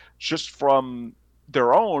prospect just from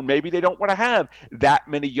their own. Maybe they don't want to have that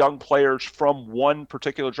many young players from one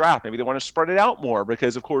particular draft. Maybe they want to spread it out more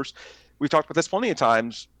because, of course, we've talked about this plenty of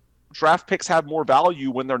times. Draft picks have more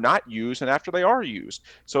value when they're not used and after they are used.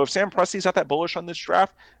 So if Sam Presti's not that bullish on this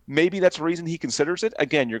draft, maybe that's a reason he considers it.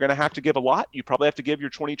 Again, you're going to have to give a lot. You probably have to give your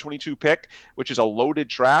 2022 pick, which is a loaded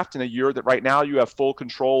draft in a year that right now you have full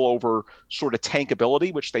control over sort of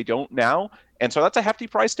tankability, which they don't now. And so that's a hefty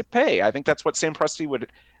price to pay. I think that's what Sam Presti would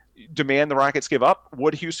demand the Rockets give up.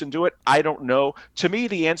 Would Houston do it? I don't know. To me,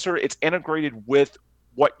 the answer, it's integrated with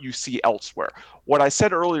what you see elsewhere. What I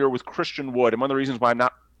said earlier with Christian Wood, and one of the reasons why I'm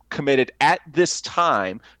not committed at this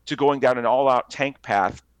time to going down an all-out tank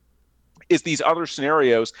path, is these other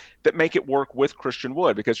scenarios that make it work with Christian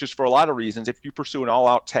Wood. Because just for a lot of reasons, if you pursue an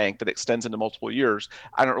all-out tank that extends into multiple years,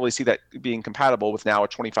 I don't really see that being compatible with now a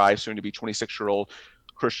 25, soon to be 26-year-old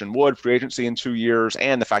Christian Wood, free agency in 2 years,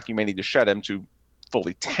 and the fact you may need to shed him to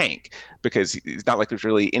fully tank, because it's not like there's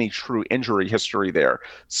really any true injury history there.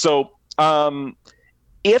 So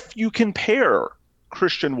if you compare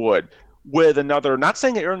Christian Wood with another, not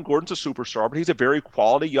saying that Aaron Gordon's a superstar, but he's a very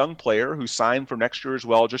quality young player who signed for next year as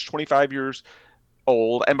well, just 25 years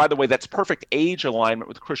old. And by the way, that's perfect age alignment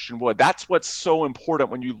with Christian Wood. That's what's so important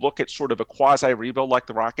when you look at sort of a quasi rebuild like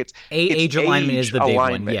the Rockets. Age alignment is the big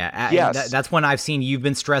one. Yeah. Yes. That's one I've seen you've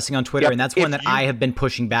been stressing on Twitter, and that's one that I have been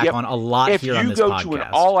pushing back on a lot here on this podcast. If you go to an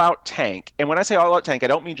all-out tank, and when I say all-out tank, I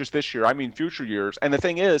don't mean just this year, I mean future years. And the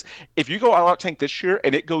thing is, if you go all-out tank this year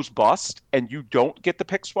and it goes bust and you don't get the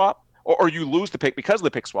pick swap, or you lose the pick because of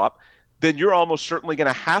the pick swap, then you're almost certainly going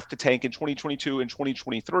to have to tank in 2022 and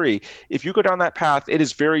 2023. If you go down that path, it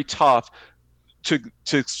is very tough to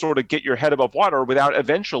sort of get your head above water without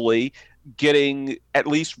eventually getting at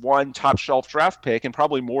least one top shelf draft pick, and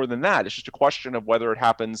probably more than that. It's just a question of whether it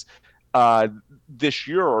happens this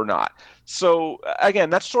year or not. So again,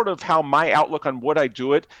 that's sort of how my outlook on would I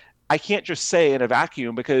do it. I can't just say in a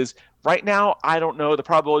vacuum, because right now I don't know the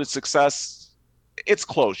probability of success. It's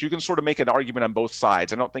close. You can sort of make an argument on both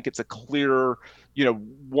sides. I don't think it's a clear,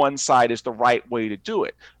 one side is the right way to do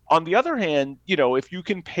it. On the other hand, if you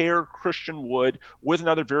can pair Christian Wood with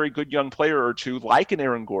another very good young player or two, like an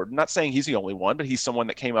Aaron Gordon, not saying he's the only one, but he's someone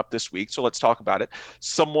that came up this week, so let's talk about it.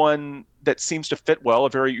 Someone that seems to fit well, a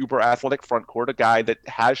very uber athletic front court, a guy that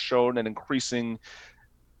has shown an increasingly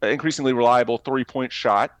reliable three-point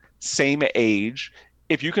shot, same age.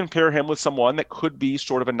 If you compare him with someone that could be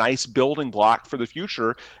sort of a nice building block for the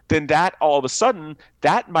future, then that all of a sudden,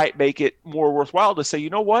 that might make it more worthwhile to say, you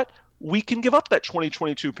know what, we can give up that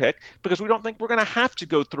 2022 pick because we don't think we're going to have to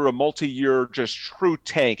go through a multi-year just true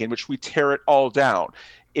tank in which we tear it all down.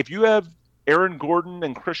 If you have Aaron Gordon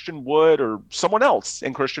and Christian Wood, or someone else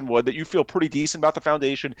in Christian Wood that you feel pretty decent about the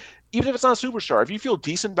foundation, even if it's not a superstar, if you feel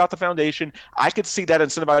decent about the foundation, I could see that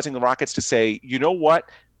incentivizing the Rockets to say, you know what,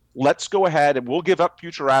 let's go ahead and we'll give up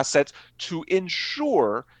future assets to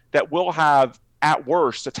ensure that we'll have, at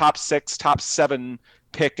worst, a top 6, top 7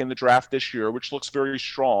 pick in the draft this year, which looks very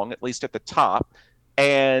strong, at least at the top.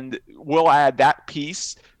 And we'll add that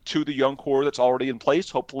piece to the young core that's already in place.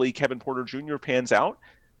 Hopefully Kevin Porter Jr. pans out.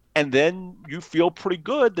 And then you feel pretty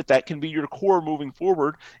good that that can be your core moving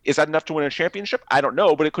forward. Is that enough to win a championship? I don't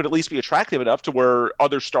know, but it could at least be attractive enough to where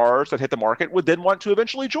other stars that hit the market would then want to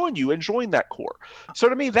eventually join you and join that core. So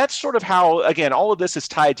to me, that's sort of how, again, all of this is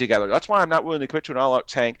tied together. That's why I'm not willing to commit to an all-out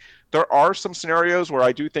tank. There are some scenarios where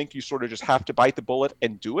I do think you sort of just have to bite the bullet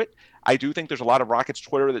and do it. I do think there's a lot of Rockets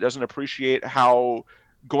Twitter that doesn't appreciate how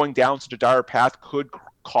going down such a dire path could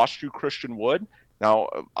cost you Christian Wood. Now,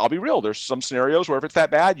 I'll be real. There's some scenarios where if it's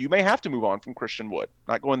that bad, you may have to move on from Christian Wood.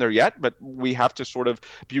 Not going there yet, but we have to sort of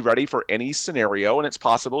be ready for any scenario. And it's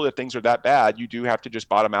possible that things are that bad, you do have to just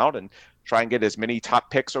bottom out and try and get as many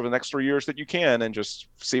top picks over the next 3 years that you can and just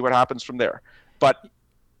see what happens from there. But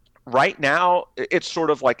right now, it's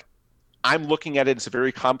sort of like I'm looking at it as a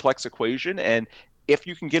very complex equation. And if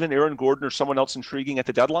you can get an Aaron Gordon or someone else intriguing at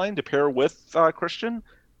the deadline to pair with Christian,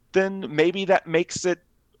 then maybe that makes it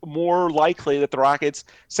more likely that the Rockets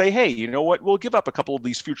say, hey, you know what, we'll give up a couple of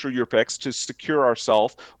these future year picks to secure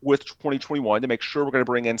ourselves with 2021 to make sure we're going to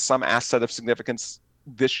bring in some asset of significance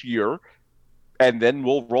this year. And then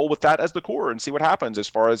we'll roll with that as the core and see what happens as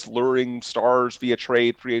far as luring stars via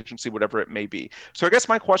trade, free agency, whatever it may be. So I guess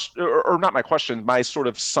my question, or not my question, my sort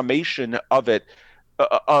of summation of it,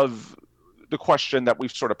 of the question that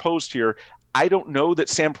we've sort of posed here, I don't know that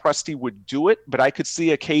Sam Presti would do it, but I could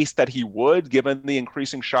see a case that he would, given the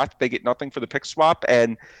increasing shot that they get nothing for the pick swap.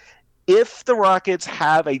 And if the Rockets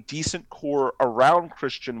have a decent core around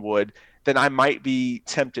Christian Wood, then I might be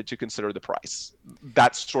tempted to consider the price.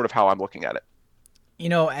 That's sort of how I'm looking at it.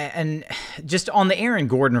 And just on the Aaron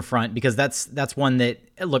Gordon front, because that's one that,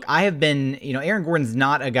 look, I have been, Aaron Gordon's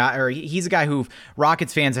not a guy, or he's a guy who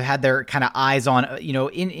Rockets fans have had their kind of eyes on,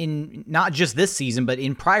 in not just this season, but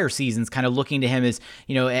in prior seasons, kind of looking to him as,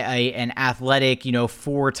 an athletic,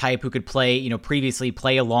 4 type who could play, previously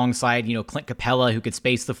play alongside, Clint Capella, who could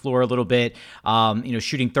space the floor a little bit,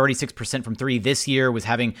 shooting 36% from 3 this year, was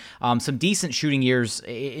having some decent shooting years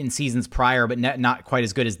in seasons prior, but not quite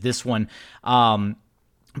as good as this one.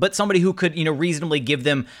 But somebody who could, reasonably give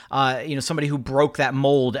them, somebody who broke that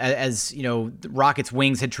mold as the Rockets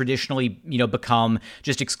wings had traditionally, become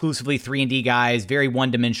just exclusively 3-and-D guys, very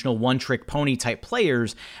one-dimensional, one-trick pony type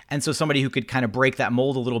players. And so somebody who could kind of break that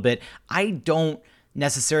mold a little bit. I don't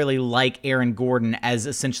necessarily like Aaron Gordon as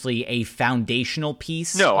essentially a foundational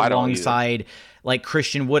piece alongside like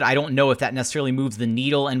Christian Wood. I don't know if that necessarily moves the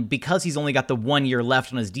needle. And because he's only got the 1 year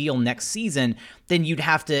left on his deal next season, then you'd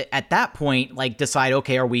have to, at that point, like decide,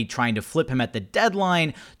 okay, are we trying to flip him at the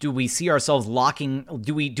deadline? Do we see ourselves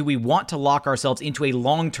do we want to lock ourselves into a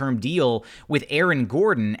long-term deal with Aaron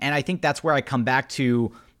Gordon? And I think that's where I come back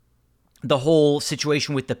to the whole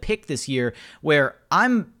situation with the pick this year, where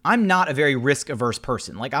I'm not a very risk-averse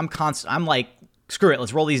person. Like I'm screw it,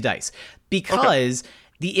 let's roll these dice. Because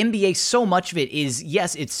the NBA, so much of it is,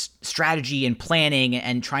 yes, it's strategy and planning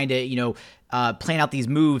and trying to, plan out these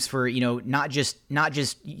moves for, not just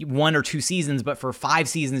 1 or 2 seasons, but for 5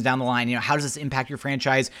 seasons down the line. How does this impact your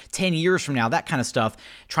franchise 10 years from now? That kind of stuff.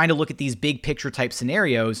 Trying to look at these big picture type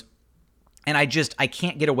scenarios. And I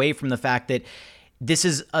can't get away from the fact that this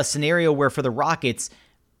is a scenario where for the Rockets,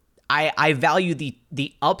 I value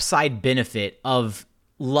the upside benefit of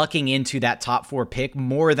lucking into that top 4 pick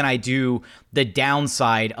more than I do the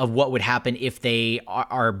downside of what would happen if they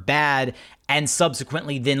are bad and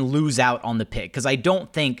subsequently then lose out on the pick. Because I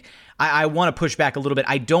don't think, I want to push back a little bit.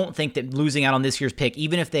 I don't think that losing out on this year's pick,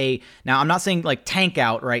 even if they, now I'm not saying like tank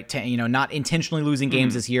out, right? Not intentionally losing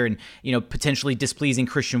games this year and, potentially displeasing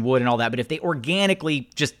Christian Wood and all that. But if they organically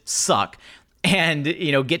just suck and,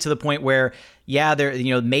 get to the point where, yeah,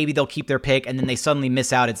 they're, maybe they'll keep their pick and then they suddenly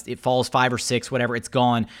miss out. It falls 5 or 6, whatever, it's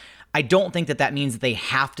gone. I don't think that means that they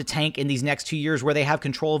have to tank in these next 2 years where they have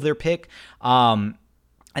control of their pick.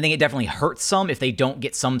 I think it definitely hurts some if they don't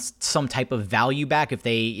get some type of value back, if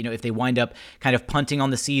they, if they wind up kind of punting on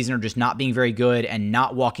the season or just not being very good and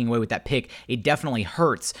not walking away with that pick. It definitely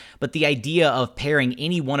hurts. But the idea of pairing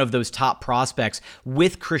any one of those top prospects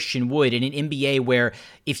with Christian Wood in an NBA where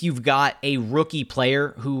if you've got a rookie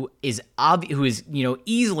player who is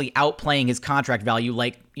easily outplaying his contract value,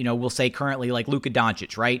 like, we'll say currently like Luka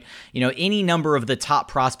Doncic, right? Any number of the top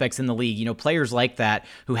prospects in the league, players like that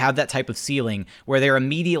who have that type of ceiling where they're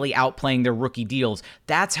immediately outplaying their rookie deals.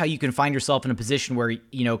 That's how you can find yourself in a position where,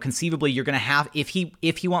 conceivably you're going to have, if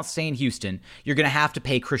he wants to stay in Houston, you're going to have to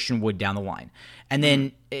pay Christian Wood down the line. And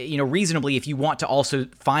then, reasonably, if you want to also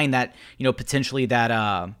find that, potentially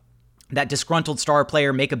that disgruntled star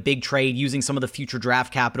player, make a big trade using some of the future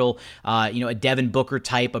draft capital, a Devin Booker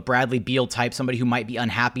type, a Bradley Beal type, somebody who might be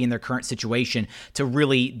unhappy in their current situation to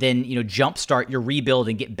really then, jumpstart your rebuild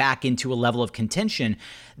and get back into a level of contention,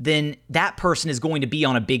 then that person is going to be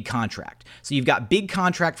on a big contract. So you've got big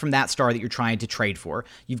contract from that star that you're trying to trade for.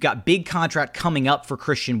 You've got big contract coming up for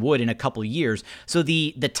Christian Wood in a couple of years. So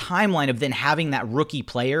the timeline of then having that rookie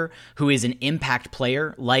player who is an impact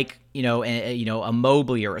player like, a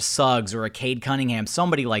Mobley or a Suggs or a Cade Cunningham,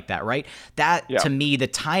 somebody like that, right? That, to me, the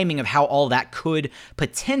timing of how all that could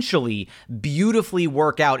potentially beautifully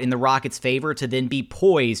work out in the Rockets' favor to then be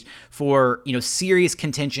poised for, serious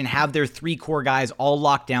contention, have their 3 core guys all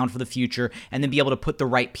locked down for the future, and then be able to put the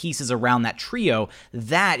right pieces around that trio,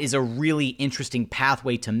 that is a really interesting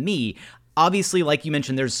pathway to me. Obviously, like you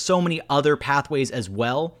mentioned, there's so many other pathways as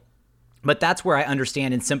well. But that's where I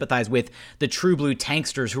understand and sympathize with the true blue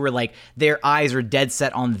tanksters who are like, their eyes are dead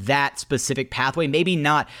set on that specific pathway. Maybe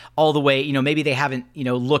not all the way, maybe they haven't,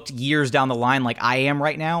 looked years down the line like I am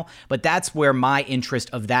right now. But that's where my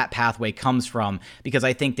interest of that pathway comes from, because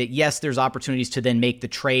I think that, yes, there's opportunities to then make the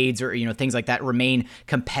trades or, things like that remain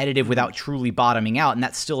competitive without truly bottoming out. And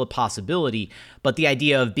that's still a possibility. But the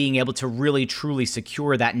idea of being able to really, truly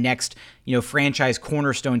secure that next, franchise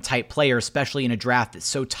cornerstone type player, especially in a draft that's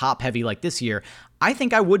so top heavy like this year, I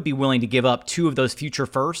think I would be willing to give up 2 of those future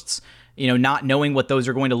firsts, not knowing what those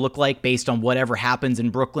are going to look like based on whatever happens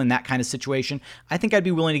in Brooklyn, that kind of situation. I think I'd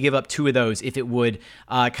be willing to give up 2 of those if it would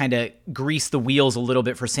kind of grease the wheels a little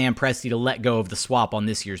bit for Sam Presti to let go of the swap on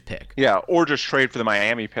this year's pick. Yeah, or just trade for the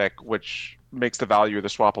Miami pick, which makes the value of the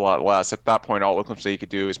swap a lot less. At that point, all Oklahoma State could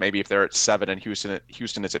do is maybe if they're at 7 and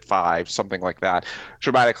Houston is at 5, something like that,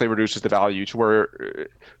 dramatically reduces the value to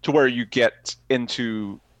where you get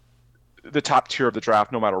into the top tier of the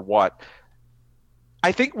draft no matter what.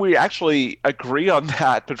 I think we actually agree on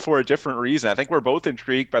that, but for a different reason. I think we're both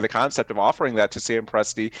intrigued by the concept of offering that to Sam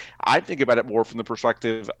Presti. I think about it more from the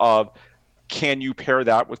perspective of, can you pair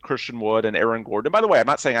that with Christian Wood and Aaron Gordon? And by the way, I'm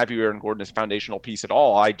not saying I view Aaron Gordon as a foundational piece at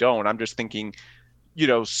all. I don't. I'm just thinking,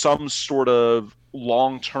 some sort of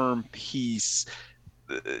long-term piece,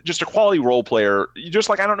 just a quality role player. Just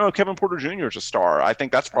like, I don't know if Kevin Porter Jr. is a star. I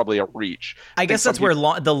think that's probably a reach. I guess that's where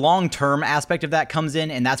the long-term aspect of that comes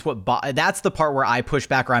in, and that's that's the part where I push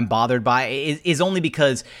back or I'm bothered by, is only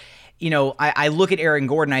because I look at Aaron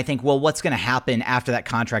Gordon and I think, well, what's going to happen after that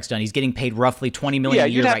contract's done? He's getting paid roughly $20 million a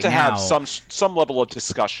year right now. Yeah, you'd have to have some level of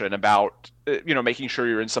discussion about, making sure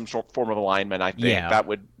you're in some form of alignment. I think that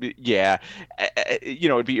would,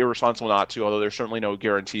 it'd be irresponsible not to, although there's certainly no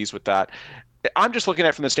guarantees with that. I'm just looking at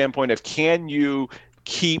it from the standpoint of, can you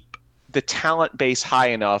keep the talent base high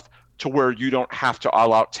enough to where you don't have to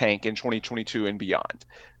all-out tank in 2022 and beyond?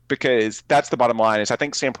 Because that's the bottom line. Is I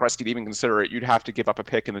think Sam Presti, to even consider it, you'd have to give up a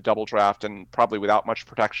pick in the double draft and probably without much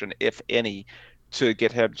protection, if any, to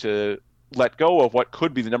get him to let go of what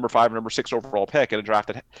could be the number 5 or number 6 overall pick in a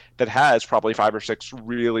draft that has probably 5 or 6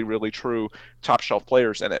 really, really true top shelf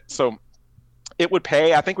players in it. So it would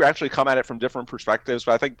pay. I think we actually come at it from different perspectives,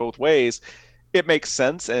 but I think both ways it makes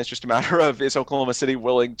sense. And it's just a matter of, is Oklahoma City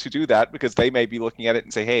willing to do that? Because they may be looking at it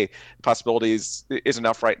and say, hey, the possibility is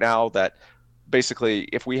enough right now that basically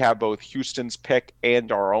if we have both Houston's pick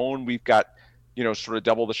and our own, we've got, sort of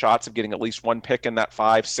double the shots of getting at least one pick in that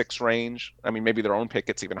 5-6 range. I mean, maybe their own pick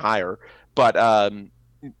gets even higher, but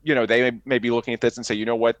they may be looking at this and say, you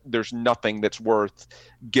know what, there's nothing that's worth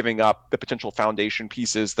giving up the potential foundation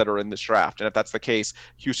pieces that are in this draft. And if that's the case,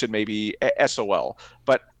 Houston may be SOL.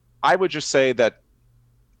 But I would just say that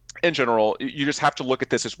in general, you just have to look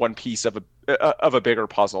at this as one piece of a bigger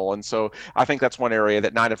puzzle. And so I think that's one area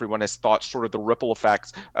that not everyone has thought sort of the ripple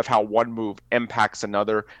effects of how one move impacts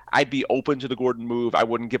another. I'd be open to the Gordon move. I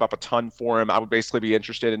wouldn't give up a ton for him. I would basically be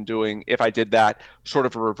interested in doing, if I did that, sort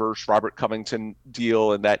of a reverse Robert Covington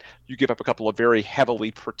deal, and that you give up a couple of very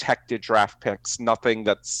heavily protected draft picks, nothing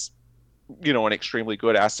that's an extremely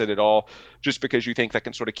good asset at all, just because you think that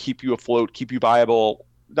can sort of keep you afloat, keep you viable,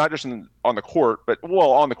 not just on the court, but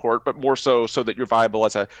more so that you're viable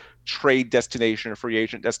as a trade destination, a free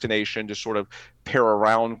agent destination, to sort of pair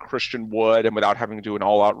around Christian Wood and without having to do an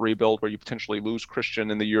all-out rebuild where you potentially lose Christian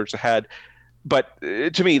in the years ahead. But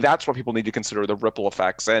to me, that's what people need to consider, the ripple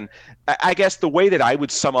effects. And I guess the way that I would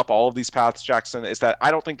sum up all of these paths, Jackson, is that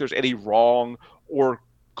I don't think there's any wrong or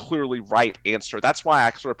clearly right answer. That's why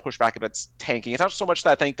I sort of push back against tanking. It's not so much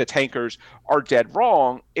that I think the tankers are dead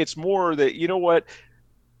wrong. It's more that,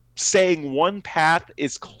 saying one path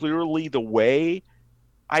is clearly the way,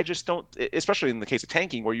 I just don't, especially in the case of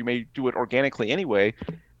tanking where you may do it organically anyway.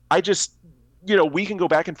 I just, we can go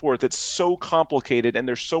back and forth. It's so complicated, and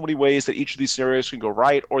there's so many ways that each of these scenarios can go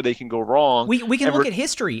right or they can go wrong. We can look at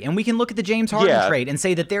history, and we can look at the James Harden trade and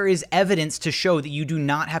say that there is evidence to show that you do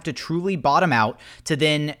not have to truly bottom out to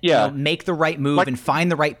then make the right move and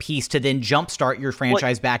find the right piece to then jumpstart your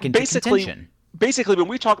franchise back into contention. Basically, when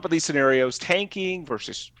we talk about these scenarios, tanking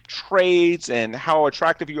versus trades and how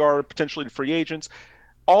attractive you are potentially to free agents,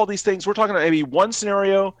 all these things, we're talking about maybe one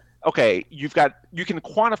scenario. Okay, you can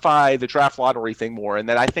quantify the draft lottery thing more, and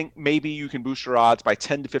that I think maybe you can boost your odds by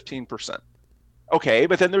 10 to 15%. Okay,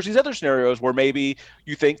 but then there's these other scenarios where maybe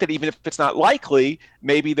you think that even if it's not likely,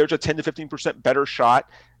 maybe there's a 10 to 15% better shot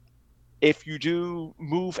if you do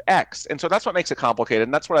move X. And so that's what makes it complicated,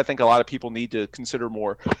 and that's what I think a lot of people need to consider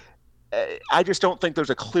more. I just don't think there's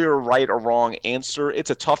a clear right or wrong answer. It's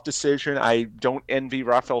a tough decision. I don't envy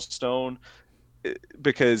Rafael Stone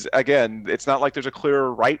because, again, it's not like there's a clear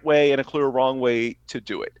right way and a clear wrong way to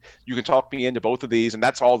do it. You can talk me into both of these, and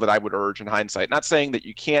that's all that I would urge in hindsight. Not saying that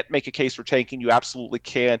you can't make a case for tanking. You absolutely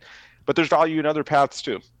can, but there's value in other paths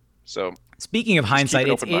too. So speaking of hindsight,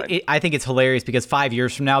 I think it's hilarious because 5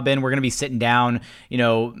 years from now, Ben, we're going to be sitting down,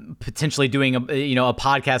 potentially doing a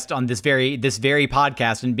podcast on this very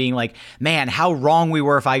podcast and being like, man, how wrong we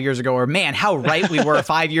were 5 years ago, or man, how right we were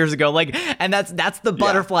 5 years ago. And that's the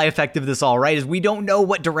butterfly effect of this all, right? Is we don't know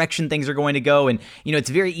what direction things are going to go. And, it's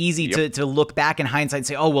very easy to look back in hindsight and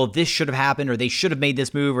say, oh, well, this should have happened, or they should have made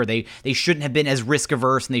this move, or they shouldn't have been as risk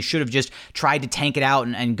averse, and they should have just tried to tank it out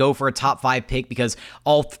and go for a top 5 pick because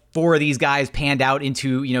all 4 of these guys panned out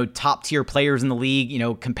into, top tier players in the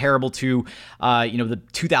league, comparable to, the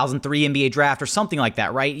 2003 NBA draft or something like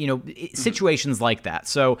that, right? Situations like that.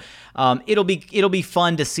 So it'll be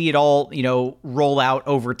fun to see it all, roll out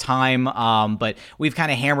over time. But we've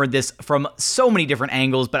kind of hammered this from so many different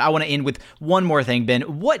angles, but I want to end with one more thing, Ben.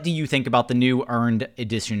 What do you think about the new earned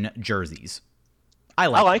edition jerseys? I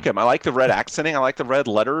like them. I like the red accenting. I like the red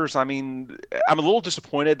letters. I mean, I'm a little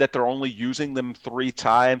disappointed that they're only using them 3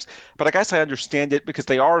 times, but I guess I understand it because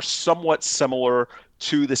they are somewhat similar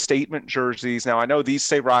to the statement jerseys. Now, I know these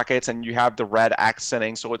say Rockets and you have the red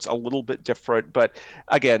accenting, so it's a little bit different. But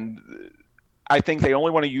again, I think they only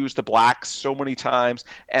want to use the black so many times.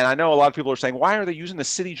 And I know a lot of people are saying, why are they using the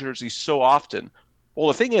city jerseys so often? Well,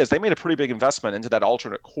 the thing is, they made a pretty big investment into that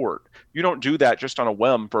alternate court. You don't do that just on a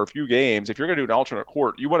whim for a few games. If you're going to do an alternate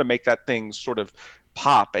court, you want to make that thing sort of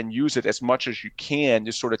pop and use it as much as you can,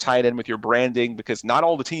 just sort of tie it in with your branding, because not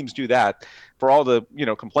all the teams do that. For all the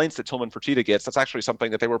complaints that Tillman Fertitta gets, that's actually something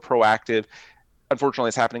that they were proactive. Unfortunately,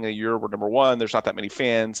 it's happening in a year where, number one, there's not that many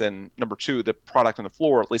fans, and number two, the product on the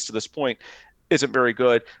floor, at least to this point, isn't very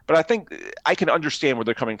good. But I think I can understand where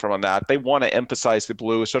they're coming from on that. They want to emphasize the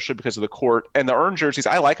blue, especially because of the court. And the earned jerseys,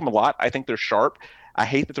 I like them a lot. I think they're sharp. I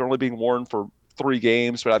hate that they're only being worn for 3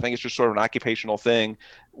 games, but I think it's just sort of an occupational thing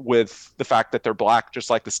with the fact that they're black, just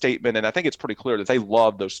like the statement. And I think it's pretty clear that they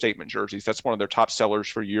love those statement jerseys. That's one of their top sellers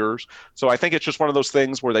for years. So I think it's just one of those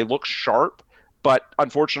things where they look sharp, but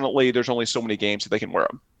unfortunately there's only so many games that they can wear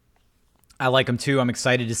them. I like them too. I'm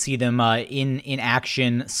excited to see them in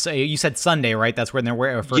action. So you said Sunday, right? That's when they're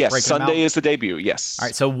first breaking them out? Yes, Sunday is the debut, yes. All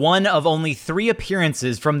right, so one of only 3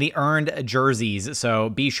 appearances from the earned jerseys. So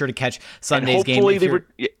be sure to catch Sunday's game.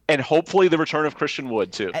 And hopefully the return of Christian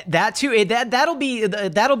Wood too. That too. That'll be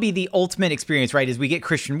the ultimate experience, right? As we get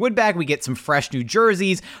Christian Wood back, we get some fresh new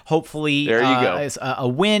jerseys. Hopefully, there you go. A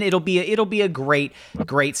win. It'll be a great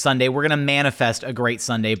Sunday. We're gonna manifest a great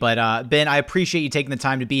Sunday. But Ben, I appreciate you taking the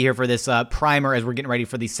time to be here for this primer as we're getting ready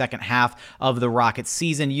for the second half of the Rockets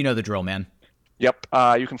season. You know the drill, man. Yep.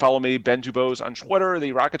 You can follow me, Ben DuBose, on Twitter,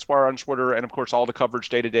 the Rockets Wire on Twitter, and of course all the coverage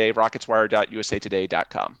day to day,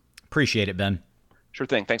 rocketswire.usatoday.com. Appreciate it, Ben. Sure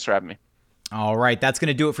thing. Thanks for having me. All right, that's going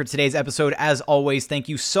to do it for today's episode. As always, thank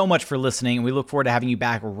you so much for listening, and we look forward to having you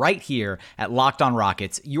back right here at Locked On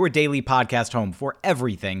Rockets, your daily podcast home for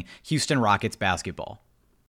everything Houston Rockets basketball.